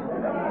shoulder.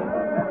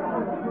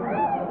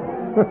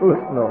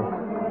 No.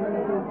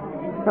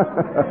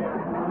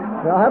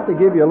 Now, I'll have to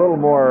give you a little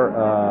more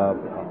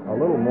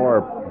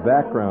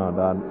background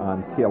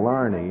on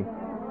Killarney.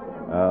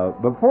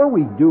 Before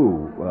we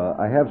do,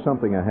 I have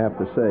something I have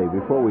to say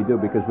before we do,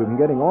 because we've been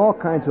getting all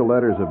kinds of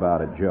letters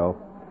about it, Joe.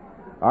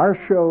 Our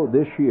show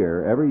this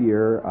year, every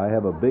year, I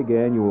have a big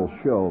annual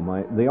show.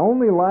 The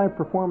only live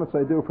performance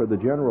I do for the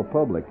general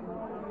public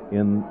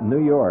in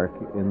New York,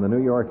 in the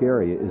New York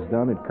area, is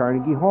done at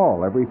Carnegie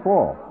Hall every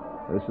fall.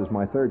 This is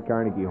my third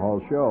Carnegie Hall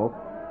show,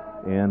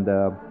 and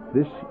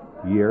this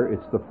year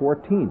it's the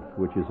 14th,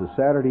 which is a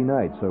Saturday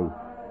night. So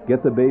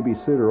get the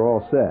babysitter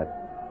all set,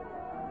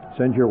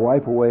 send your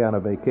wife away on a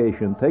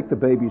vacation, take the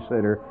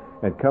babysitter,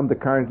 and come to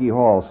Carnegie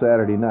Hall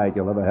Saturday night.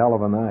 You'll have a hell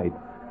of a night.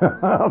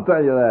 I'll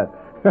tell you that.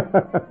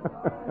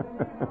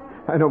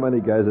 I know many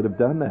guys that have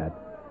done that.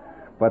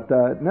 But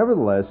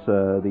nevertheless,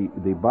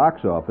 the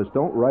box office,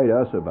 don't write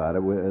us about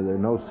it. There are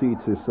no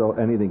seats or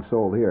anything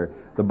sold here.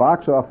 The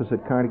box office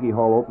at Carnegie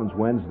Hall opens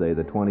Wednesday,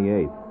 the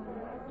 28th.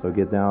 So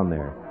get down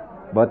there.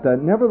 But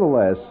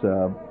nevertheless,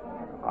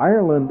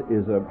 Ireland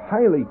is a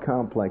highly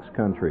complex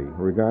country,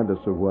 regardless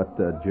of what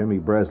Jimmy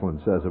Breslin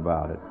says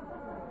about it.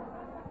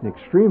 An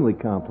extremely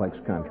complex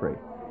country.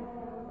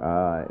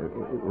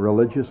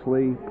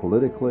 Religiously,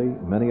 politically,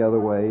 many other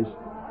ways.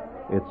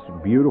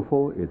 It's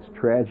beautiful, it's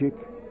tragic,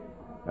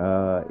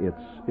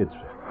 it's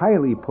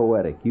highly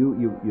poetic.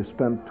 You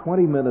spend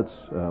 20 minutes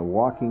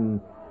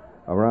walking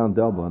around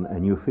Dublin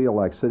and you feel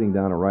like sitting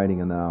down and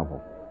writing a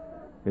novel.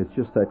 It's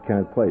just that kind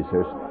of place.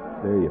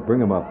 There you bring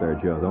them up there,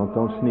 Joe.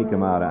 Don't sneak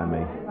them out on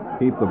me.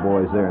 Keep the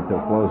boys there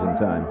until closing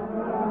time.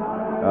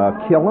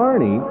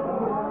 Killarney,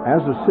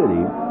 as a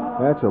city,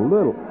 that's a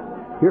little.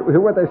 Hear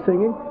what they're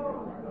singing?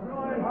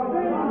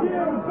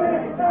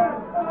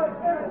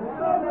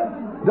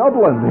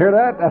 Dublin, hear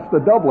that? That's the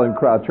Dublin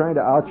crowd trying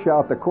to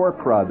outshout the Cork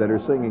crowd that are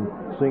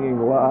singing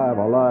alive,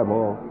 alive,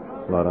 oh,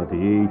 la da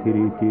dee dee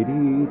dee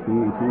dee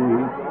dee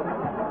dee.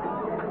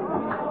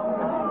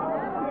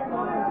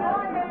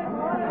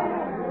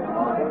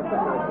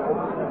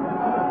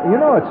 You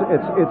know,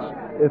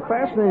 it's a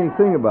fascinating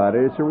thing about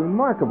it. It's a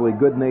remarkably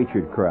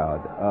good-natured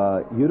crowd.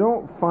 You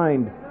don't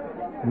find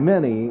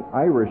many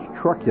Irish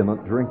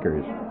truculent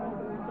drinkers.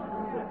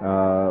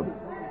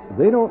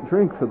 They don't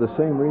drink for the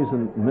same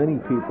reason many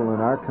people in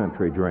our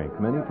country drink.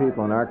 Many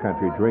people in our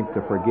country drink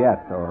to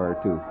forget or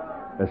to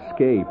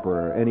escape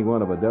or any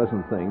one of a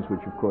dozen things,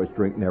 which of course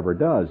drink never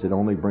does. It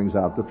only brings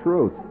out the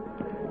truth.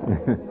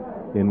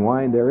 In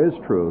wine there is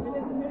truth.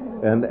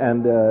 And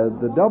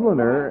the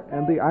Dubliner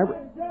and the Irish...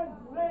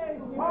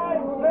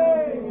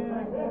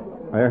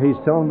 He's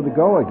telling them to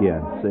go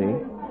again, see?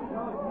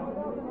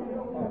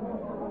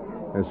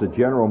 There's a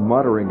general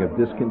muttering of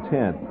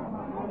discontent.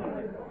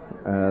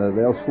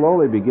 They'll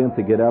slowly begin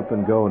to get up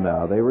and go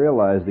now. They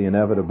realize the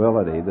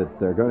inevitability that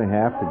they're going to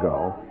have to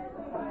go.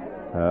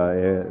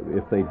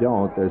 If they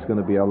don't, there's going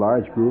to be a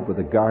large group of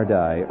the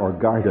Gardaí, or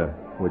Garda,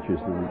 which is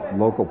the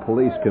local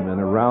police, come in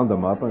and round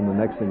them up, and the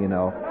next thing you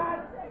know,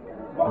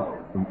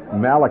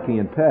 Malachi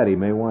and Patty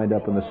may wind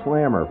up in the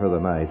slammer for the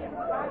night.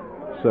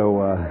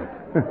 So,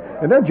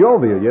 and they're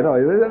jovial, you know.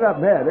 They're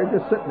not mad. They're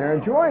just sitting there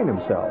enjoying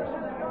themselves.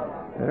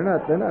 They're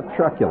not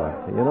truculent.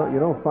 You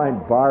don't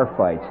find bar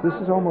fights. This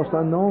is almost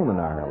unknown in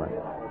Ireland.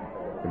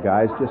 The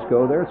guys just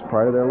go there. It's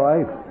part of their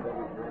life,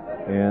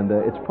 and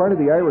it's part of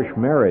the Irish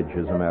marriage,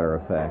 as a matter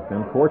of fact.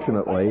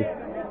 Unfortunately,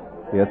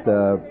 it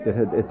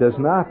does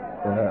not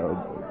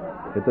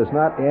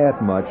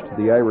add much to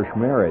the Irish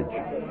marriage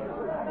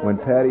when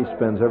Paddy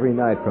spends every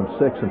night from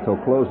 6 until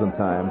closing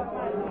time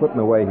putting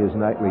away his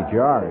nightly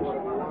jars,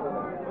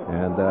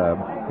 and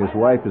his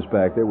wife is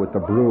back there with the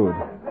brood.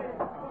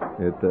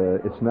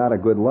 It's not a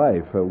good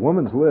life.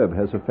 Woman's Lib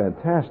has a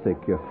fantastic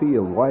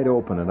field wide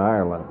open in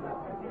Ireland.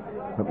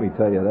 Let me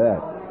tell you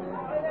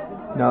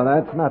that. Now,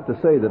 that's not to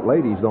say that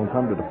ladies don't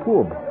come to the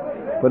pub,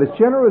 but it's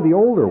generally the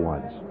older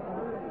ones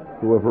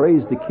who have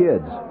raised the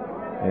kids,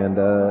 and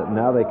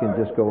now they can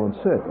just go and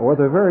sit. Or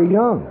they're very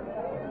young.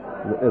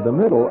 The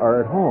middle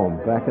are at home,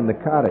 back in the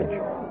cottage.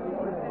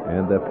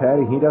 And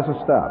Paddy, he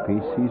doesn't stop.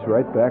 He's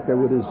right back there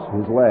with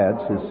his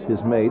lads, his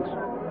mates.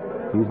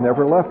 He's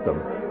never left them.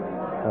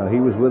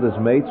 He was with his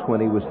mates when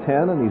he was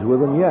 10, and he's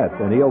with them yet.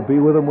 And he'll be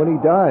with them when he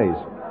dies.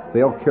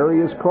 They'll carry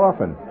his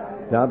coffin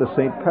down to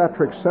St.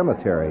 Patrick's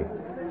Cemetery.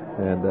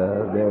 And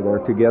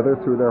they're together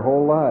through their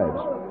whole lives.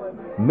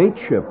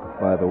 Mateship,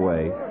 by the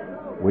way,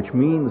 which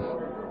means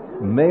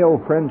male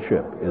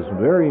friendship, is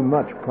very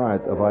much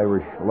part of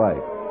Irish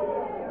life.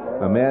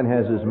 A man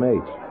has his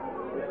mates.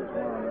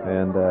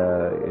 And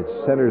it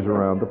centers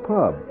around the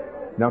pub.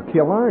 Now,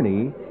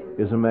 Killarney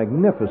is a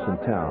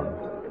magnificent town.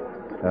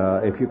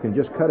 If you can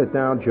just cut it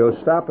down, Joe,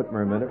 stop it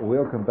for a minute.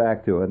 We'll come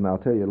back to it, and I'll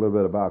tell you a little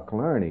bit about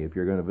Killarney if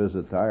you're going to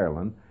visit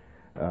Ireland.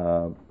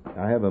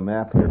 I have a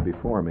map here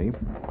before me,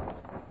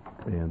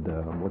 and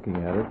I'm looking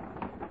at it.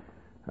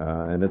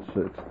 And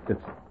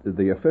it's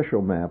the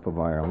official map of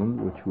Ireland,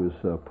 which was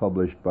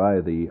published by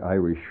the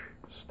Irish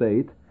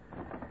state,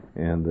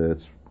 and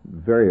it's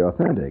very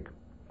authentic.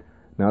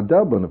 Now,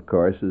 Dublin, of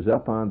course, is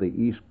up on the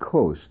east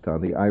coast, on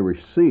the Irish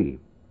Sea,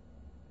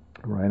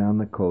 right on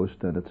the coast,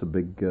 and it's a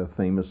big,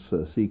 famous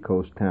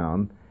seacoast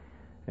town,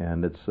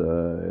 and it's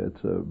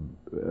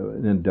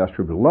an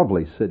industrial,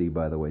 lovely city,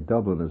 by the way.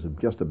 Dublin is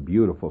just a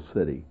beautiful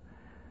city.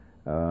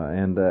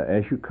 And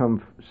as you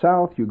come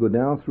south, you go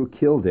down through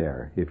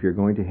Kildare if you're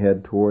going to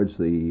head towards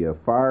the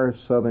far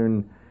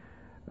southern,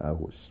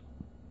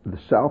 the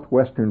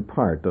southwestern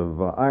part of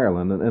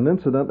Ireland. And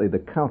incidentally, the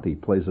county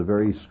plays a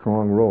very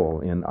strong role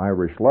in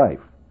Irish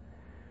life.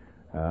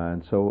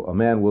 And so a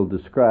man will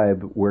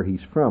describe where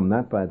he's from,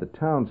 not by the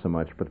town so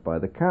much, but by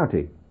the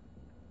county.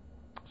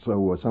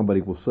 So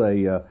somebody will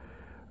say,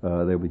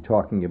 they'll be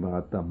talking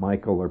about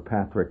Michael or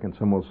Patrick, and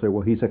someone will say,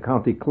 well, he's a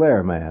County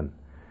Clare man,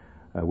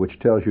 which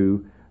tells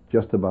you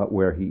just about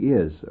where he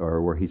is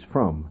or where he's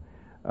from.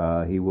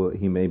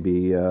 He may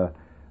be, the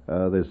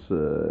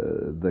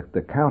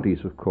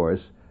counties, of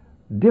course,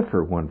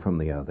 differ one from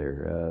the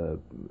other.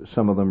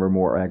 Some of them are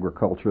more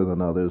agriculture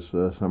than others,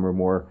 some are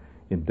more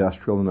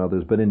industrial than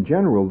others, but in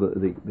general,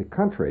 the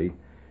country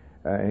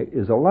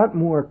is a lot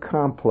more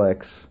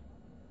complex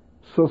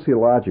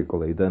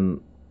sociologically than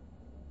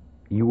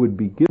you would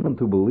be given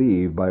to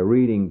believe by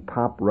reading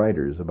top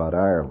writers about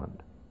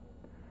Ireland.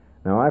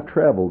 Now, I've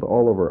traveled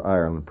all over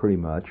Ireland pretty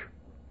much.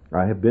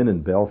 I have been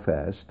in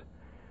Belfast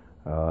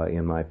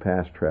in my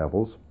past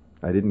travels.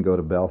 I didn't go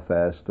to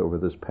Belfast over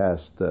this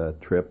past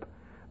trip,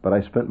 but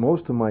I spent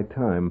most of my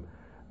time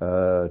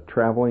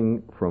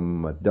traveling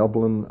from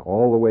Dublin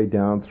all the way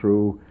down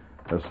through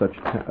such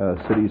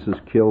cities as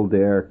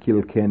Kildare,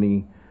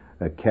 Kilkenny,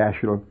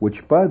 Cashel, which,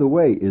 by the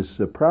way, is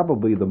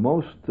probably the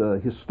most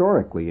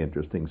historically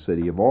interesting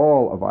city of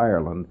all of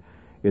Ireland.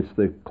 It's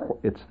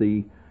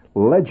the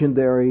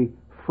legendary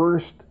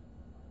first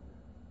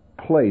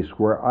place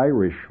where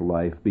Irish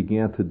life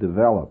began to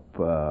develop.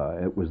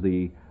 It was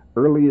the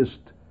earliest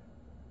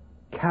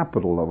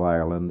capital of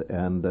Ireland,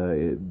 and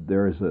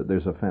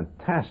there's a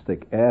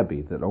fantastic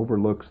abbey that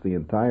overlooks the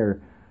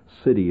entire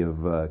city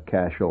of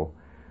Cashel,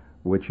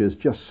 which is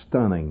just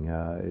stunning.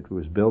 It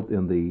was built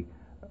in the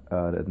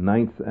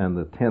 9th and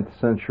the 10th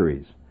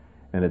centuries,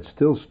 and it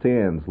still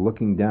stands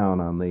looking down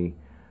on the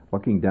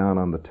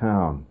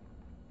town,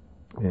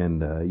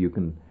 and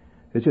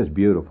it's just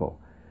beautiful.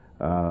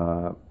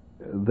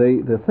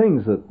 The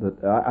things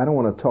that I don't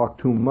want to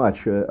talk too much.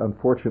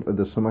 Unfortunately,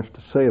 there's so much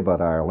to say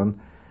about Ireland.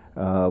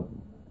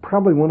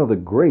 Probably one of the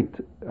great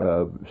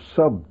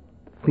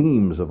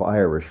sub-themes of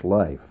Irish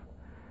life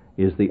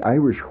is the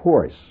Irish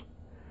horse.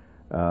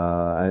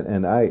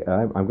 And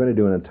I'm going to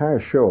do an entire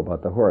show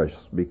about the horse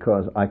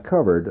because I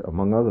covered,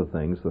 among other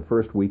things, the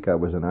first week I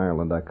was in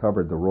Ireland, I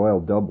covered the Royal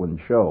Dublin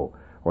Show,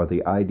 or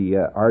the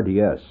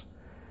RDS,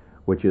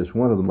 which is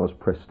one of the most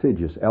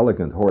prestigious,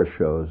 elegant horse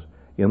shows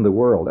in the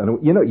world. And,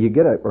 you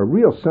get a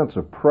real sense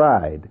of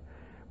pride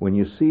when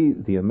you see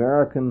the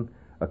American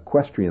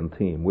equestrian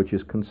team, which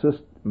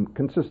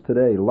consists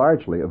today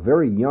largely of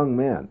very young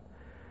men.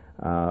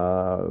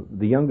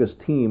 The youngest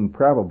team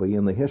probably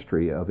in the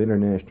history of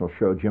international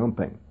show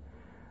jumping.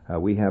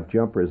 We have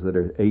jumpers that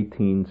are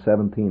 18,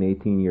 17,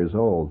 18 years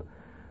old.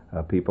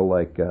 People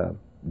like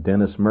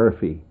Dennis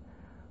Murphy,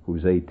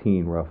 who's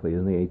 18 roughly.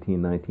 Isn't he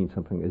 18, 19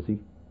 something? Is he?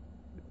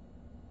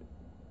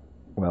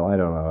 Well, I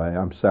don't know.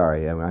 I'm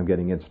sorry. I'm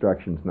getting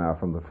instructions now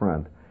from the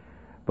front.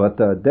 But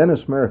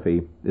Dennis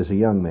Murphy is a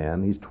young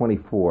man. He's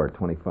 24,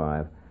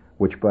 25,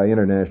 which by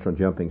international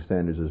jumping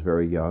standards is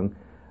very young.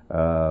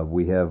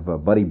 We have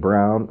Buddy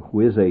Brown,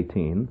 who is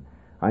 18.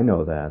 I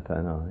know that.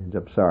 I know.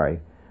 I'm sorry.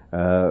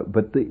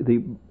 But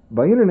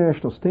by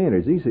international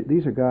standards,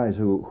 these are guys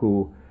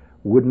who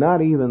would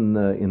not even,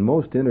 in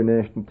most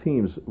international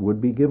teams,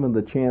 would be given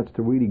the chance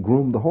to really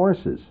groom the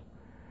horses.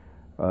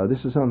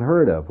 This is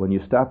unheard of when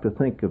you stop to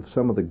think of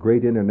some of the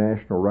great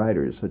international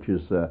riders, such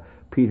as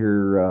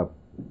Peter,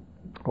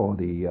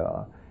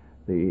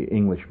 the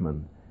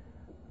Englishman.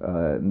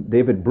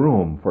 David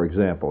Broom, for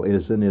example,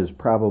 is in his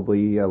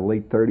probably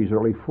late 30s,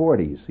 early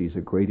 40s. He's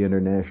a great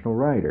international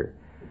rider.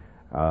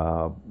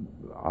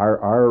 Our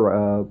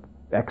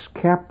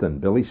ex-captain,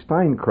 Billy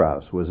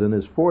Steinkraus, was in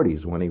his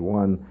 40s when he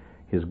won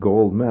his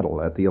gold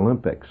medal at the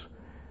Olympics.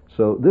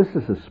 So this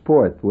is a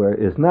sport where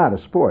it's not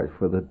a sport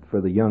for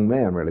the young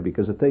man, really,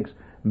 because it takes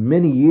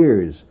many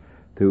years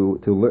to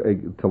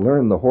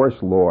learn the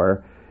horse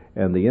lore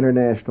and the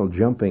international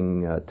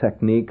jumping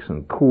techniques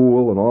and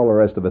cool and all the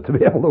rest of it to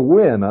be able to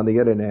win on the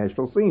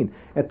international scene.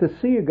 And to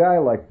see a guy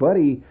like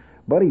Buddy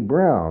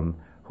Brown,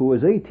 who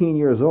was 18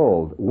 years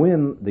old,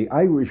 win the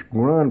Irish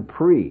Grand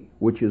Prix,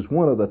 which is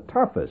one of the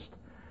toughest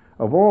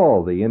of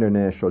all the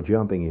international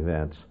jumping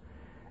events.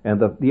 And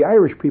the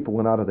Irish people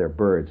went out of their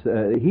birds.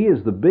 He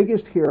is the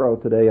biggest hero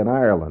today in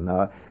Ireland.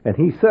 And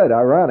he said,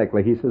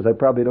 ironically, he says, I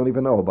probably don't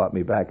even know about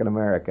me back in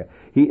America.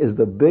 He is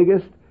the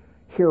biggest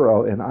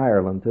hero in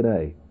Ireland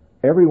today.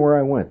 Everywhere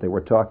I went, they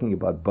were talking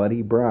about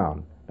Buddy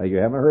Brown. Now, you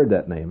haven't heard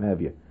that name, have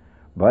you?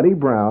 Buddy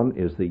Brown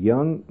is the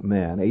young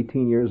man,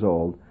 18 years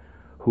old,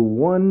 who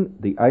won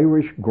the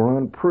Irish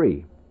Grand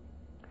Prix,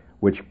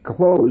 which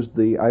closed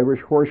the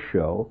Irish Horse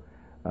Show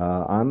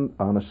on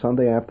a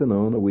Sunday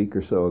afternoon a week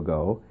or so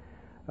ago.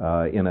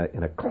 In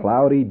a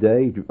cloudy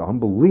day,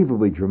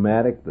 unbelievably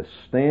dramatic, the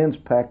stands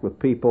packed with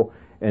people,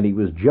 and he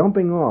was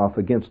jumping off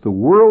against the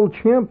world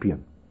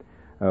champion,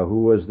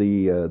 who was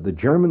the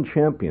German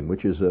champion,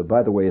 which is,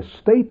 by the way, a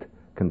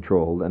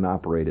state-controlled and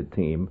operated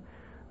team.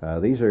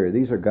 These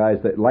are guys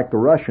that, like the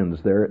Russians,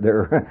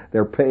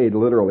 they're paid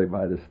literally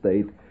by the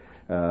state.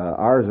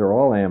 Ours are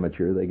all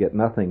amateur; they get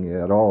nothing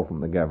at all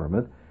from the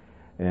government.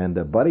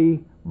 And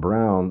Buddy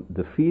Brown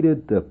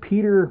defeated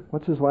Peter.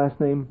 What's his last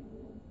name?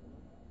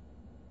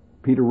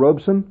 Peter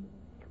Robson?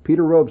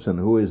 Peter Robeson,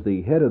 who is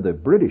the head of the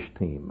British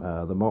team,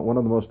 one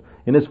of the most,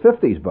 in his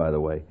 50s, by the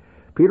way.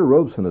 Peter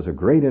Robeson is a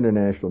great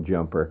international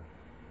jumper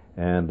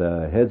and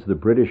heads the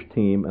British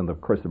team, and of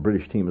course the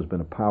British team has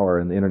been a power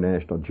in the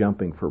international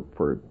jumping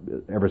for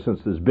ever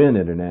since there's been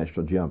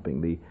international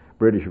jumping. The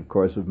British, of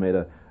course, have made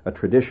a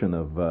tradition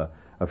of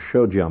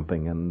show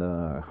jumping and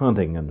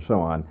hunting and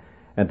so on.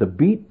 And to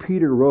beat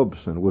Peter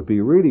Robeson would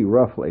be really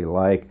roughly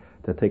like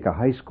to take a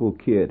high school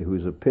kid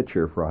who's a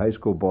pitcher for a high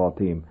school ball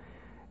team,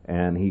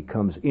 and he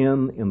comes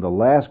in the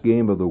last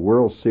game of the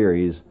World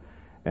Series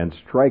and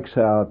strikes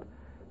out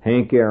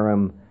Hank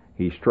Aaron.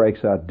 He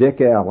strikes out Dick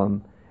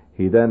Allen.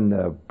 He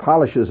then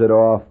polishes it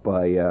off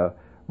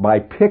by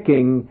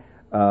picking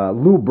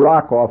Lou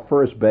Brock off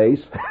first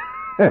base,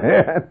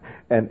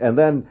 and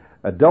then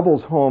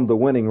doubles home the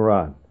winning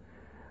run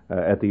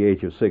at the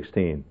age of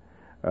 16.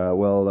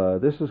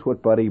 This is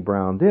what Buddy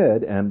Brown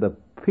did, and the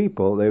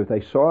people,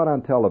 they saw it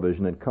on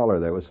television in color.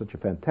 There was such a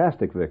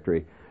fantastic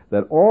victory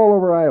that all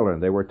over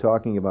Ireland they were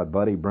talking about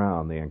Buddy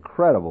Brown, the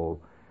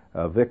incredible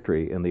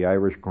victory in the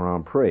Irish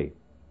Grand Prix.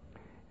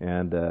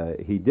 And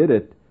he did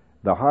it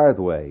the hard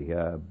way,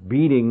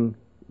 beating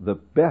the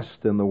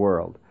best in the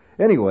world.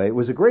 Anyway, it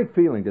was a great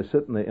feeling to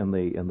sit in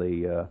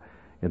the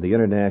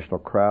international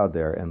crowd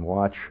there and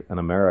watch an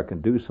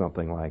American do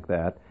something like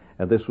that.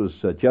 And this was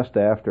just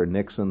after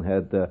Nixon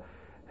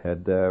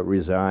had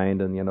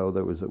resigned, and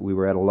we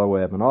were at a low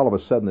ebb, and all of a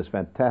sudden this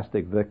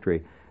fantastic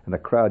victory, and the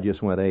crowd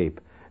just went ape.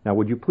 Now,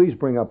 would you please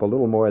bring up a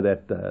little more of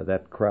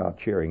that crowd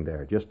cheering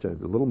there, just a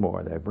little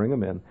more there. Bring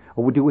them in.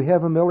 Oh, do we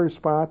have a Miller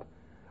spot?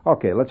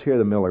 Okay, let's hear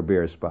the Miller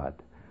beer spot.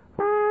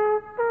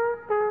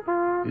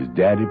 His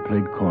daddy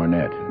played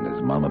cornet, and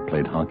his mama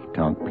played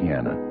honky-tonk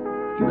piano.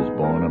 He was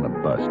born on a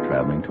bus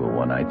traveling to a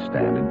one-night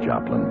stand in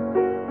Joplin.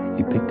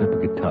 He picked up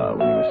a guitar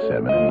when he was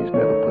 7, and he's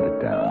never put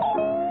it down.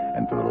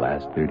 And for the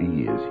last 30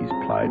 years, he's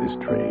plied his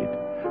trade,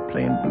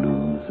 playing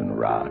blues and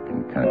rock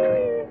and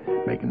country,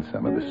 making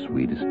some of the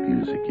sweetest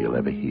music you'll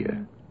ever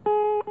hear.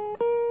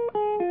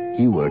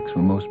 He works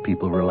when most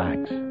people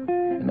relax,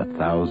 in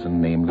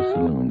 1,000 nameless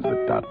saloons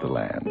that dot the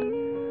land.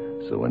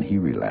 So when he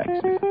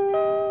relaxes,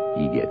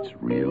 he gets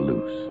real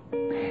loose.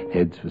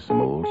 Heads for some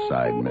old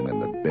sidemen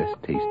and the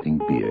best-tasting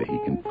beer he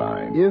can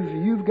find. If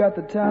you've got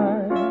the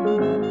time,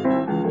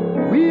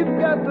 we've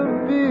got the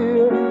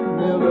beer,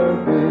 Miller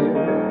beer.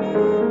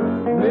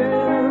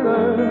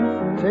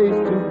 Miller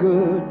tastes too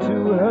good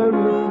to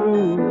hurry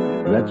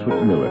through. That's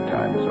what Miller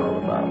time is all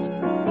about.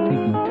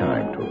 Taking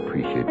time to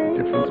appreciate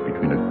the difference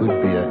between a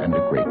good beer and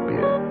a great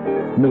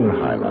beer. Miller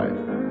High Life,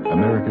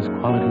 America's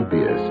quality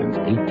beer since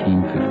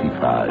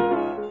 1855.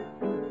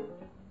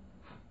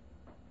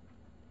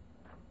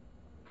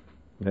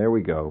 There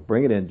we go.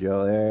 Bring it in,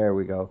 Joe. There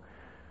we go.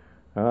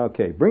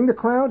 Okay, bring the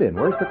crowd in.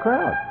 Where's the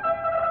crowd?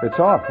 It's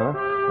off, huh?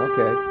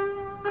 Okay.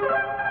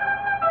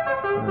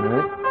 All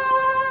right.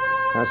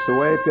 That's the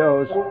way it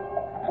goes.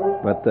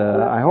 But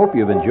I hope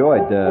you've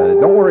enjoyed.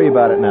 Don't worry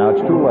about it now.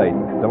 It's too late.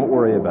 Don't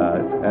worry about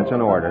it. That's an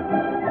order.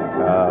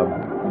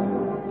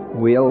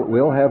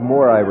 We'll have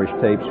more Irish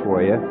tapes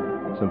for you.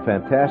 Some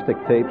fantastic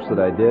tapes that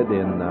I did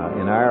in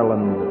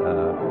Ireland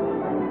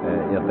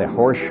at the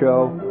Horse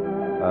Show.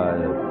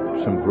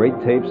 Some great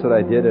tapes that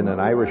I did in an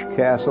Irish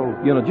castle.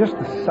 Just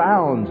the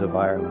sounds of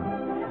Ireland.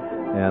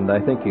 And I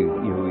think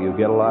you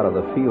get a lot of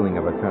the feeling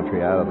of a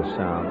country out of the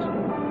sounds.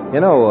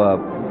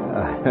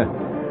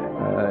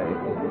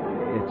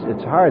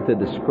 It's hard to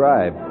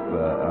describe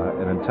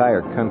an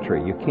entire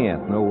country. You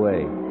can't, no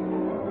way.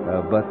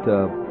 But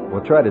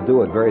we'll try to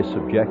do it very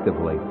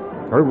subjectively.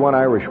 I heard one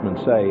Irishman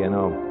say, when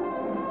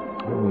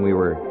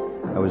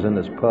I was in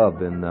this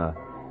pub and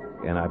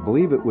I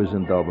believe it was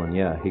in Dublin,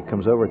 yeah. He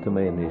comes over to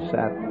me and he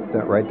sat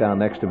right down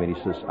next to me and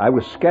he says, I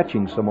was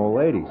sketching some old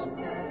ladies.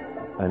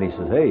 And he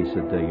says, hey,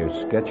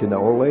 you're sketching the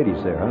old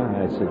ladies there, huh? And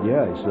I said,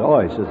 yeah. He says,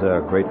 oh, they're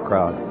a great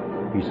crowd.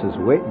 He says,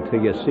 wait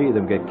until you see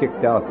them get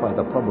kicked out by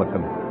the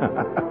publican.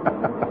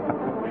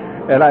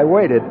 And I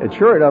waited, and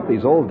sure enough,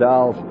 these old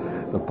dolls,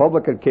 the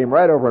publican came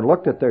right over and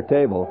looked at their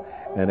table,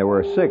 and there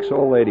were 6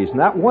 old ladies,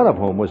 not one of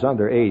whom was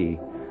under 80,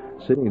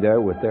 sitting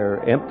there with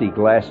their empty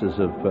glasses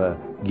of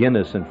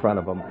Guinness in front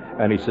of them.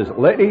 And he says,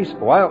 ladies,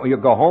 why don't you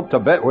go home to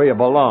bed where you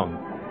belong?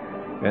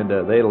 And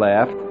they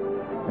laughed,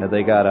 and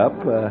they got up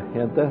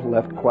and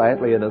left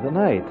quietly into the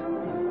night.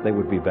 They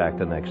would be back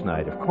the next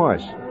night, of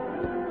course.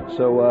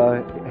 So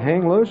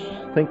hang loose,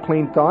 think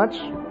clean thoughts,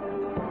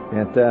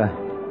 and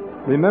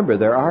remember,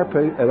 there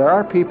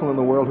are people in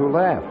the world who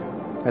laugh.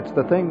 That's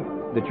the thing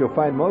that you'll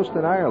find most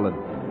in Ireland.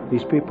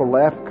 These people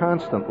laugh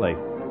constantly.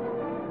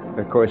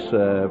 Of course,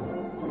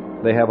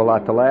 they have a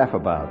lot to laugh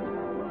about.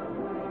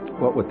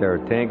 What with their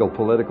tangled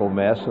political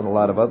mess and a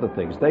lot of other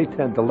things, they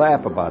tend to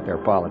laugh about their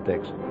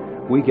politics.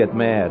 We get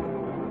mad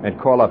and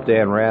call up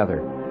Dan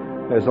Rather.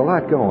 There's a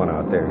lot going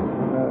out there.